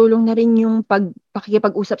nakakatulong na rin yung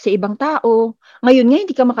pakikipag-usap sa ibang tao. Ngayon nga,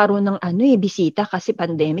 hindi ka makaroon ng bisita kasi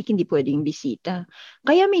pandemic, hindi pwedeng bisita.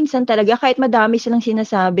 Kaya minsan talaga, kahit madami silang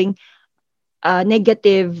sinasabing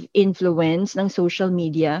negative influence ng social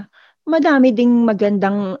media, madami ding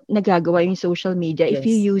magandang nagagawa yung social media if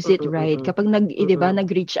you use it right. Kapag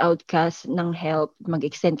nag-reach out ka ng help,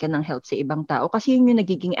 mag-extend ka ng help sa ibang tao, kasi yun yung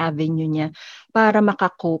nagiging avenue niya para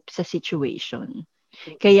makakope sa situation.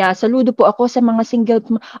 Kaya saludo po ako sa mga single.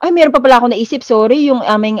 Meron pa pala ako naisip, sorry, yung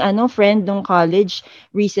aming friend nung college,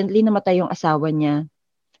 recently namatay yung asawa niya.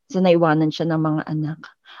 So naiwanan siya ng mga anak.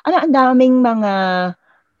 Ang daming mga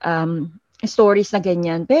stories na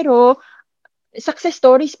ganyan. Pero success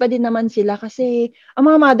stories pa din naman sila kasi ang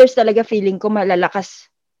mga mothers talaga feeling ko malalakas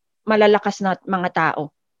na mga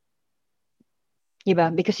tao. Diba?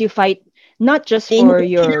 Because you fight not just for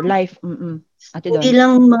your life. Hindi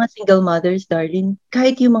lang mga single mothers, darling.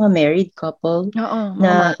 Kahit yung mga married couple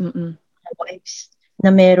na wives na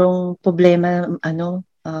merong problema,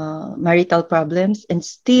 marital problems,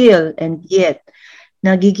 and yet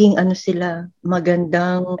nagiging sila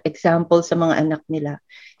magandang example sa mga anak nila.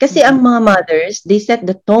 Kasi ang mga mothers, they set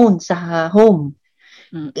the tone sa home.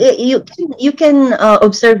 You can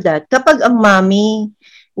observe that. Kapag ang mommy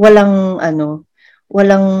walang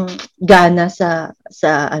gana sa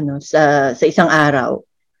isang araw,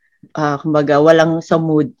 kumbaga walang sa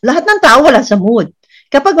mood. Lahat ng tao wala sa mood.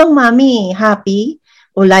 Kapag ang mommy happy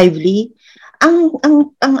o lively, ang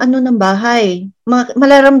ng bahay,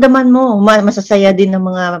 malaramdaman mo, masasaya din ng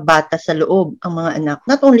mga bata sa loob, ang mga anak,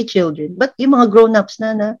 not only children, but yung mga grown-ups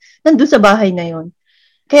na nandun sa bahay na yon.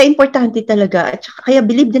 Kaya importante talaga, at saka, kaya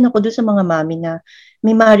believe din ako doon sa mga mami na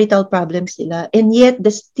may marital problems sila, and yet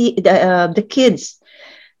the kids,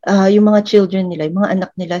 yung mga children nila, yung mga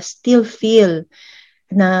anak nila still feel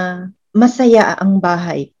na masaya ang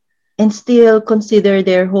bahay and still consider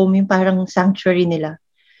their home yung parang sanctuary nila.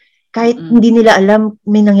 Kahit hindi nila alam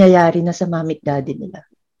may nangyayari na sa mami at daddy nila.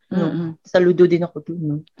 Saludo din ako doon.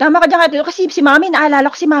 No? Tama ka dyan, kasi si mami, naalala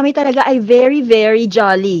ko si mami talaga ay very, very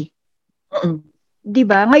jolly.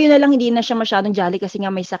 Diba? Ngayon na lang hindi na siya masyadong jolly kasi nga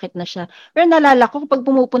may sakit na siya. Pero naalala ko kapag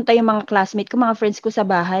pumupunta yung mga classmate ko, mga friends ko sa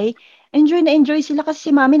bahay, enjoy na enjoy sila kasi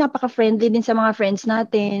si mami napaka-friendly din sa mga friends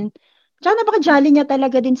natin. Tsaka napaka-jolly niya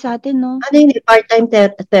talaga din sa atin, no? Part-time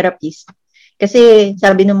therapist. Kasi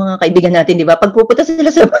sabi ng mga kaibigan natin, di ba, pag pupunta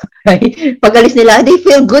sila sa bahay, pag alis nila, they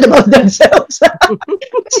feel good about themselves.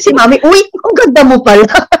 Kasi si mami, uy, ang ganda mo pala.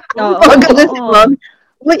 Si mami,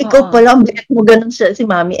 uy, ikaw pala, ang bigat mo ganun si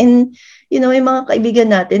mami. And, yung mga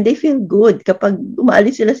kaibigan natin, they feel good kapag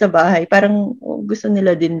umaalis sila sa bahay. Parang gusto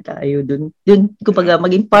nila din tayo dun. Kumbaga,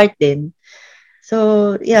 maging part din.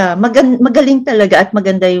 So, yeah, magaling talaga at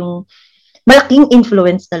maganda yung malaking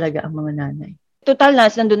influence talaga ang mga nanay. Total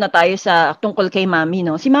nandun na tayo sa tungkol kay mami,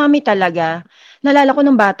 no? Si mami talaga, nalala ko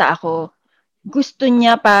nung bata ako, gusto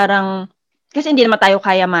niya parang, kasi hindi naman tayo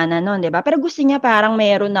kayamanan noon, di ba? Pero gusto niya parang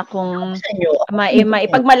meron akong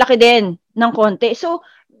maipagmalaki din ng konti. So,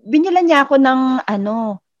 binilan niya ako ng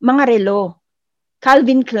mga relo.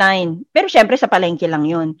 Calvin Klein. Pero syempre sa palengke lang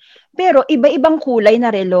yun. Pero iba-ibang kulay na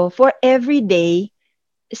relo for every day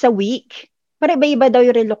sa week. Para iba-iba daw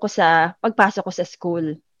yung relo ko sa pagpasok ko sa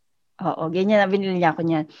school. Oo, ganyan na binili niya ako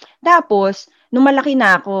niyan. Tapos, nung malaki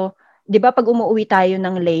na ako, 'di ba pag umuwi tayo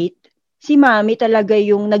ng late, si mami talaga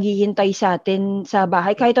yung naghihintay sa atin sa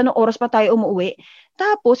bahay kahit anong oras pa tayo umuwi.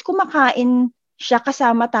 Tapos kumakain siya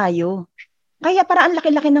kasama tayo. Kaya para ang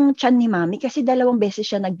laki-laki ng tiyan ni mami kasi 2 beses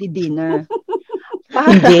siya nagdi-dinner.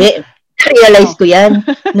 Hindi. Realize ko 'yan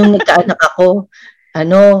nung nagkaanak ako.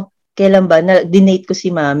 Kailan ba na-dinate ko si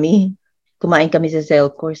mami? Kumain kami sa cell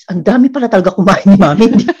course. Ang dami pala talaga kumain ni mami.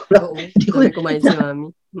 Hindi ko kumain si mami.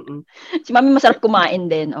 Si mami masarap kumain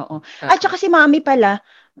din, oo. At saka si mami pala,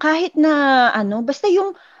 kahit na basta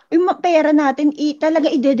yung pera natin, talaga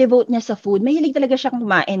i-devote niya sa food. Mahilig talaga siya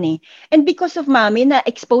kumain eh. And because of mami,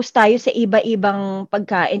 na-expose tayo sa iba-ibang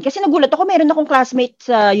pagkain. Kasi nagulat ako, meron akong classmate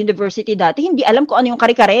sa university dati, hindi alam kung ano yung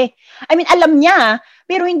kare-kare. I mean, alam niya,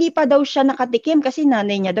 pero hindi pa daw siya nakatikim kasi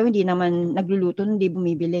nanay niya daw hindi naman nagluluto, hindi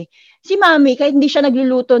bumibili. Si mami, kahit hindi siya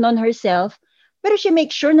nagluluto on herself, pero she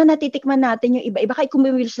makes sure na natitikman natin yung iba-iba. Kahit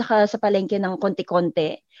kumibili sa palengke ng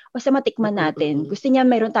konti-konti, basta matikman natin. Gusto niya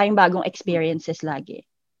mayroon tayong bagong experiences lagi.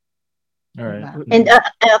 Alright. Diba? And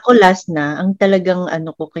ako last na, ang talagang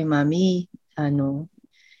ko kay Mami,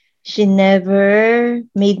 she never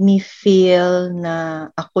made me feel na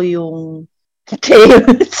ako yung tail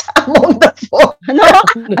among the four.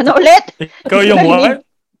 Ano ulit? Ikaw yung what?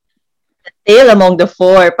 Tail among the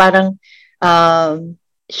four. Parang,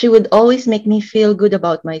 she would always make me feel good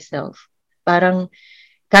about myself. Parang,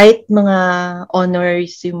 kahit mga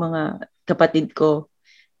honors yung mga kapatid ko,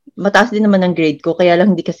 mataas din naman ang grade ko, kaya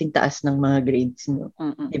lang hindi kasing taas ng mga grades nyo.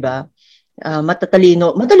 Diba?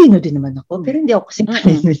 Matalino din naman ako, pero hindi ako kasing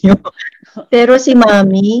talino nyo. Pero si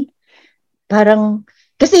Mami, parang,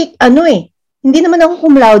 kasi hindi naman ako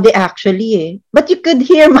cum laude actually But you could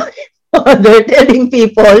hear my mother telling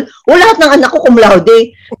people, lahat ng anak ko cum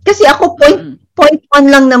laude. Kasi ako point 1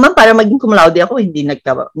 lang naman para maging cum laude ako, hindi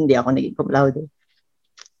ako naging cum laude.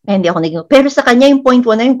 Pero sa kanya yung point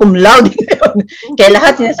 1 na yung cum laude. Kaya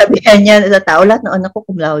lahat sinasabihan niya sa tao, lahat ng anak ko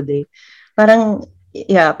cum laude. Parang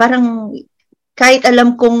kahit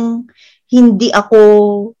alam kong hindi ako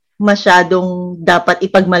masyadong dapat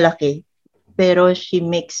ipagmalaki, pero she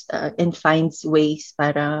makes and finds ways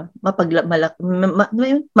para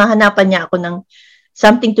mahanapan niya ako ng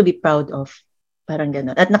something to be proud of. Parang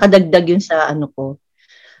gano'n. At nakadagdag yun sa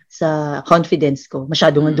sa confidence ko.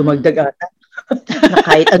 Masyado nga dumagdag ata. Na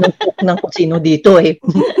kahit anong cook ng kusino dito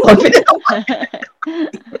confident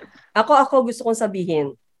ako. Ako gusto kong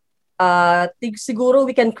sabihin, siguro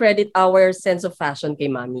we can credit our sense of fashion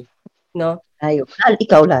kay Mami. No?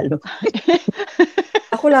 Ikaw lalo.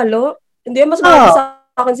 Ako lalo? Hindi, mas maganda sa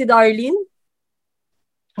akin si Darlene.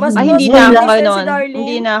 Hindi na ako ganon.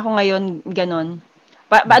 Hindi na ako ngayon ganon.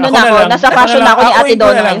 Paano na ako? Nasa fashion na ako ni Ate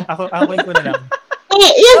Donna. Ako ko na lang.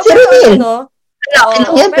 Yan si Rodel.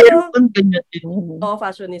 Pero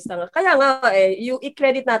fashionista nga. Kaya nga,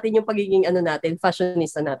 i-credit natin yung pagiging natin,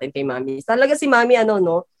 fashionista natin kay Mami. Talaga si Mami,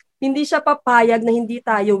 hindi siya papayag na hindi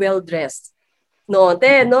tayo well-dressed.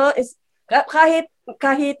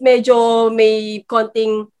 Kahit medyo may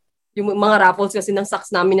konting yung mga raffles kasi ng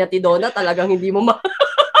socks namin ni Ate Donna, talagang hindi mo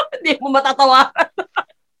matatawaran.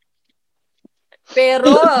 Pero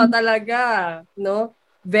talaga,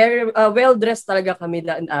 very well-dressed talaga kami.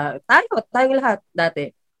 Tayong lahat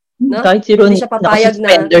dati. No? Kahit si Ron, hindi siya papayag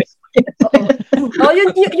na.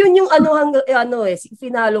 Yun yung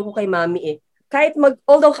finalo ko kay Mami Kahit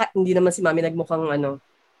although hindi naman si Mami nagmukhang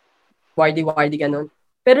wardy ganon.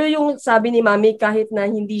 Pero yung sabi ni Mami, kahit na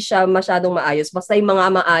hindi siya masyadong maayos, basta yung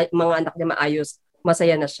mga anak niya maayos,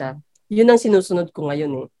 masaya na siya. Yun ang sinusunod ko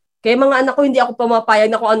ngayon Kaya mga anak ko, hindi ako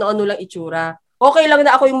pumapayag na kung ano-ano lang itsura. Okay lang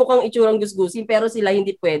na ako yung mukhang itsurang gusgusin, pero sila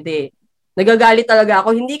hindi pwede. Nagagalit talaga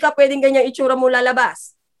ako, hindi ka pwedeng ganyang itsura mo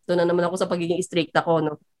lalabas. Ito na naman ako sa pagiging strict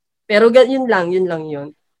ako, Pero yun lang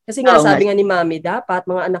yun. Kasi nga, sabi nga ni Mami, dapat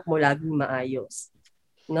mga anak mo laging maayos.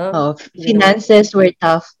 No? Finances were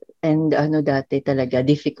tough and dati talaga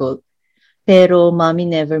difficult. Pero Mommy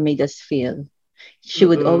never made us feel. She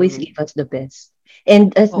would always give us the best.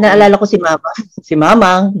 And naalala ko si Mama. Si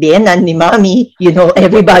Mamang, biyenan ni Mommy.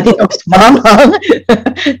 Everybody knows Mamang.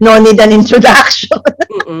 No need an introduction.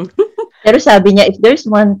 Pero sabi niya, if there's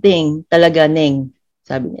one thing talaga, Neng,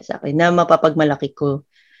 sabi niya sa akin, na mapapagmalaki ko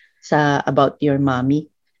about your Mommy,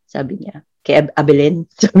 sabi niya, kay Abelen,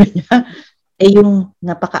 sabi niya, yung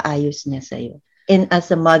napakaayos niya sa'yo. And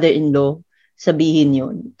as a mother-in-law, sabihin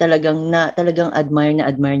yun, talagang admire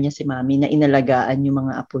niya si Mami na inalagaan yung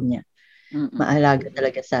mga apo niya. Maalaga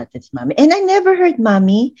talaga sa atin si Mami. And I never heard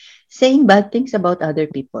Mami saying bad things about other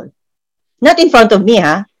people. Not in front of me,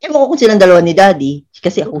 ha? Ewan ko kung silang dalawa ni Daddy,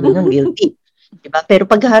 kasi ako nun guilty. Diba? Pero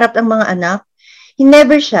pagharap ng mga anak,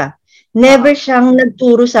 never siyang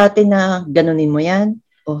nagturo sa atin na ganunin mo yan.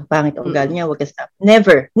 Pangit ang ugali niya, wag ka stop.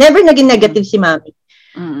 Never naging negative si Mami.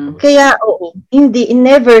 Kaya,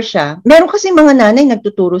 never siya. Meron kasi mga nanay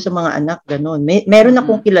nagtuturo sa mga anak, ganon. Meron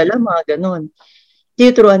akong kilala, mga ganon.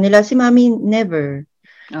 Tinuturuan nila, si Mami, never.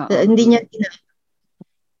 Hindi niya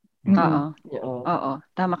Oo.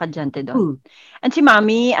 Tama ka dyan, Tedon. And si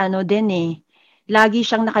Mami, lagi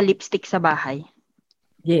siyang naka-lipstick sa bahay.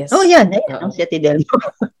 Yes. Yan. Ang si Ate Del.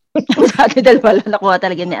 Si Ate Del pala, nakuha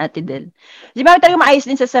talaga ni Ate Del. Si Mami talaga maayos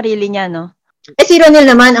din sa sarili niya, no? Si Ronel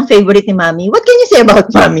naman, ang favorite ni Mami. What can you say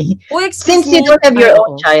about Mami? Since you don't have your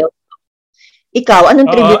own child, ikaw, anong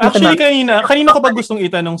tribute mo sa Mami? Actually, kanina ko pa gustong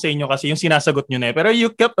itanong sa inyo kasi yung sinasagot nyo na Pero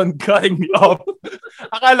you kept on cutting me off.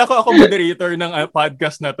 Akala ko ako moderator ng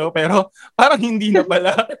podcast na to, pero parang hindi na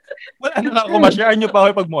pala. Wala na ako ma-share nyo pa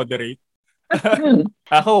ako pag-moderate.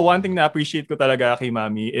 Ako, one thing na appreciate ko talaga kay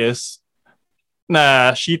Mami is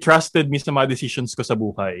na she trusted me sa mga decisions ko sa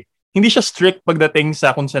buhay. hindi siya strict pagdating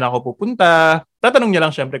sa kung saan ako pupunta. Tatanong niya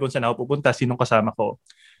lang syempre kung saan ako pupunta, sinong kasama ko.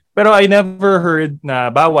 Pero I never heard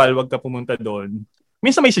na bawal, wag ka pumunta doon.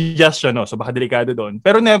 Minsan may suggestion, no? So baka delikado doon.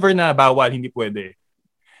 Pero never na bawal, hindi pwede.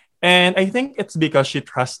 And I think it's because she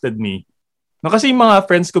trusted me. No, kasi yung mga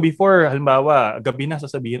friends ko before, halimbawa, gabi na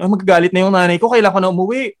sasabihin, magagalit na yung nanay ko, kailangan ko na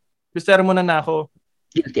umuwi. Prepare mo na ako.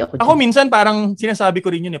 Guilty ako. Ako minsan parang sinasabi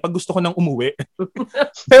ko rin yun pag gusto ko nang umuwi.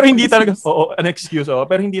 Pero hindi talaga, an excuse,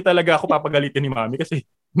 pero hindi talaga ako papagalitin ni mami kasi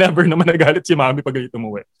never naman nagalit si mami pag galit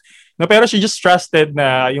umuwi. No, pero she just trusted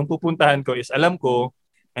na yung pupuntahan ko is alam ko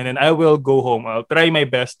and then I will go home. I'll try my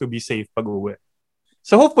best to be safe pag uwi.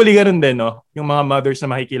 So hopefully ganun din, no? Yung mga mothers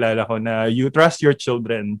na makikilala ko na you trust your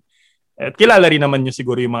children. At kilala rin naman nyo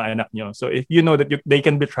siguro yung mga anak nyo. So if you know that they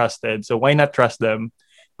can be trusted, so why not trust them?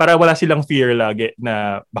 Para wala silang fear lagi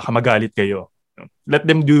na baka magalit kayo. Let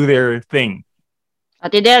them do their thing.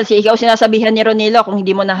 Ate Del, ikaw sinasabihan ni Ronilo kung hindi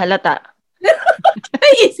mo nahalata.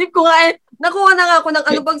 Naisip ko nga nakuha na nga ako ng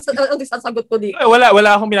ano bang sasagot ko dito. Wala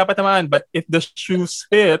akong pinapatamaan. But if the shoes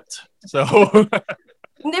fit, so...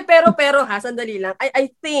 Hindi, pero sandali lang. I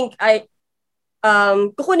think,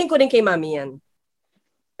 kukunin ko rin kay mami yan.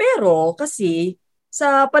 Pero, kasi,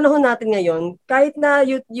 sa panahon natin ngayon, kahit na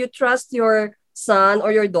you trust your son or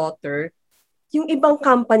your daughter, yung ibang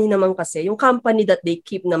company naman kasi, yung company that they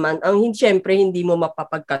keep naman, syempre, hindi mo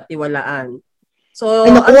mapapagkatiwalaan. So,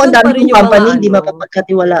 nakuha dami yung company, hindi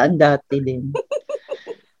mapapagkatiwalaan dati din.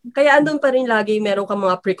 Kaya andun pa rin lagi, meron kang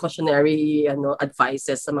mga precautionary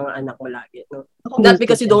advices sa mga anak mo lagi. No? Not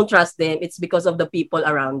because you don't trust them, it's because of the people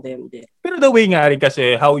around them. Din. Pero the way nga rin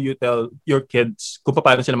kasi how you tell your kids kung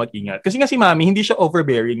paano sila mag-ingat. Kasi nga si mami, hindi siya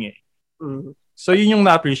overbearing eh. Mm. So yun yung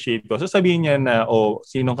na-appreciate ko. So sabihin niya na,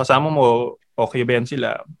 sinong kasama mo, okay ba yan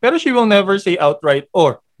sila? Pero she will never say outright,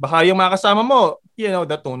 or baka yung mga kasama mo,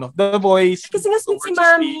 the tone of the voice. Kasi nga si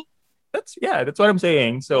mami. That's what I'm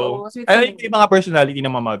saying. So, I like yung mga personality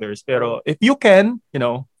ng mga mothers. Pero if you can,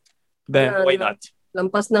 then why not?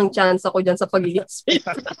 Lampas ng chance ako dyan sa pagiging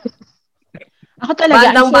Ako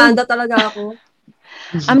talaga. Banda talaga ako.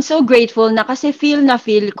 I'm so grateful na kasi feel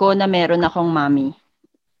ko na meron akong mommy.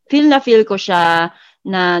 Feel ko siya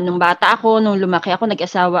na nung bata ako, nung lumaki ako,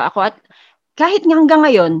 nag-asawa ako. At kahit hanggang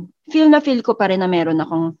ngayon, feel ko pa rin na meron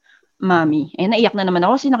akong mommy. Naiyak na naman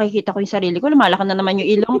ako kasi nakikita ko yung sarili ko. Lumalakan na naman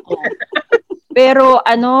yung ilong ko. Pero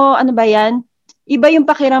ano ba yan? Iba yung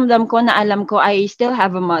pakiramdam ko na alam ko I still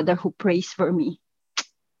have a mother who prays for me.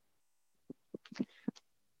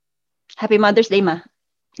 Happy Mother's Day, Ma.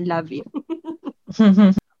 Love you.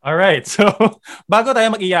 Alright, so bago tayo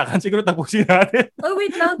mag-iyakan, siguro tapusin natin.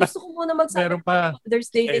 Wait lang. Gusto ko muna magsabi. Meron pa. Mother's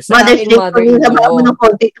Day. Mother's Day. Mother's Day. ng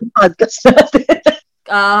konti yung podcast natin.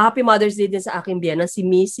 Happy Mother's Day din sa aking biyanan, si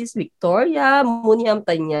Mrs. Victoria Muniam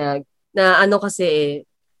Tanyag, na kasi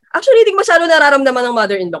actually, hindi masyado nararamdaman ng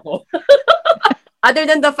mother-in-law ko. Other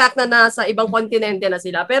than the fact na nasa ibang kontinente na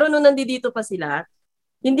sila. Pero nung nandito pa sila,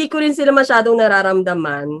 hindi ko rin sila masyadong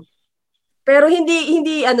nararamdaman. Pero hindi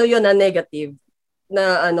yun na negative.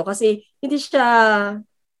 Na kasi hindi siya,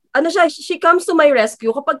 she comes to my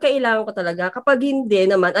rescue kapag kailangan ko talaga. Kapag hindi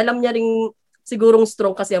naman, alam niya rin sigurong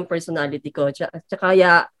strong kasi ang personality ko. Tsaka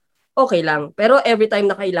kaya, okay lang. Pero every time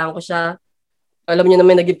na kailangan ko siya, alam niyo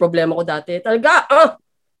naman naging problema ko dati. Talaga,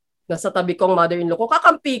 nasa tabi ko ang mother-in-law ko.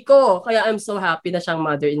 Kakampi ko. Kaya I'm so happy na siyang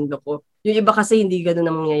mother-in-law ko. Yung iba kasi hindi ganun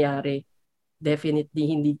ang mangyayari. Definitely,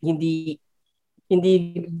 hindi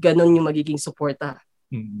ganun yung magiging suporta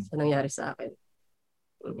sa nangyari sa akin.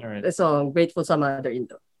 Alright. So, grateful sa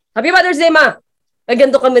mother-in-law. Happy Mother's Day, Ma!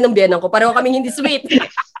 Ganto kami ng biyanan ko. Pareho kaming hindi sweet.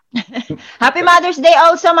 Happy Mother's Day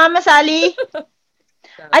also, Mama Sally.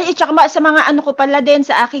 Ay, tsaka sa mga ko pala din,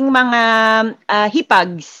 sa aking mga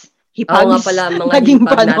hipags. Hipags. Oo nga pala, mga naging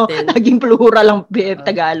hipag natin. Naging plural lang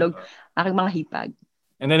Tagalog. Aking mga hipag.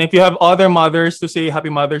 And then if you have other mothers to say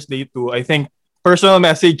Happy Mother's Day to, I think personal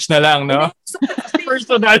message na lang, no?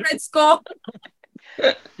 Personal. Friends ko.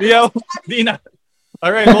 Di na.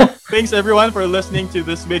 Alright, well, thanks everyone for listening to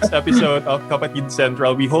this week's episode of Kapatid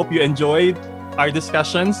Central. We hope you enjoyed our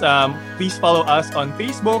discussions. Please follow us on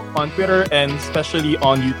Facebook, on Twitter, and especially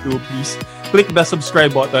on YouTube. Please click the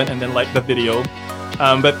subscribe button and then like the video.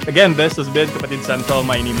 But again, this has been Kapatid Central.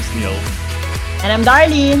 My name is Neil. And I'm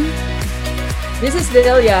Darlene. This is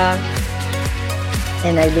Delia.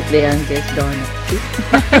 And I look the youngest, Donna.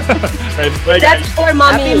 Right, bye, guys. That's for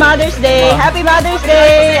mommy. Happy Mother's Day. Happy Mother's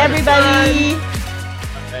Day, everybody.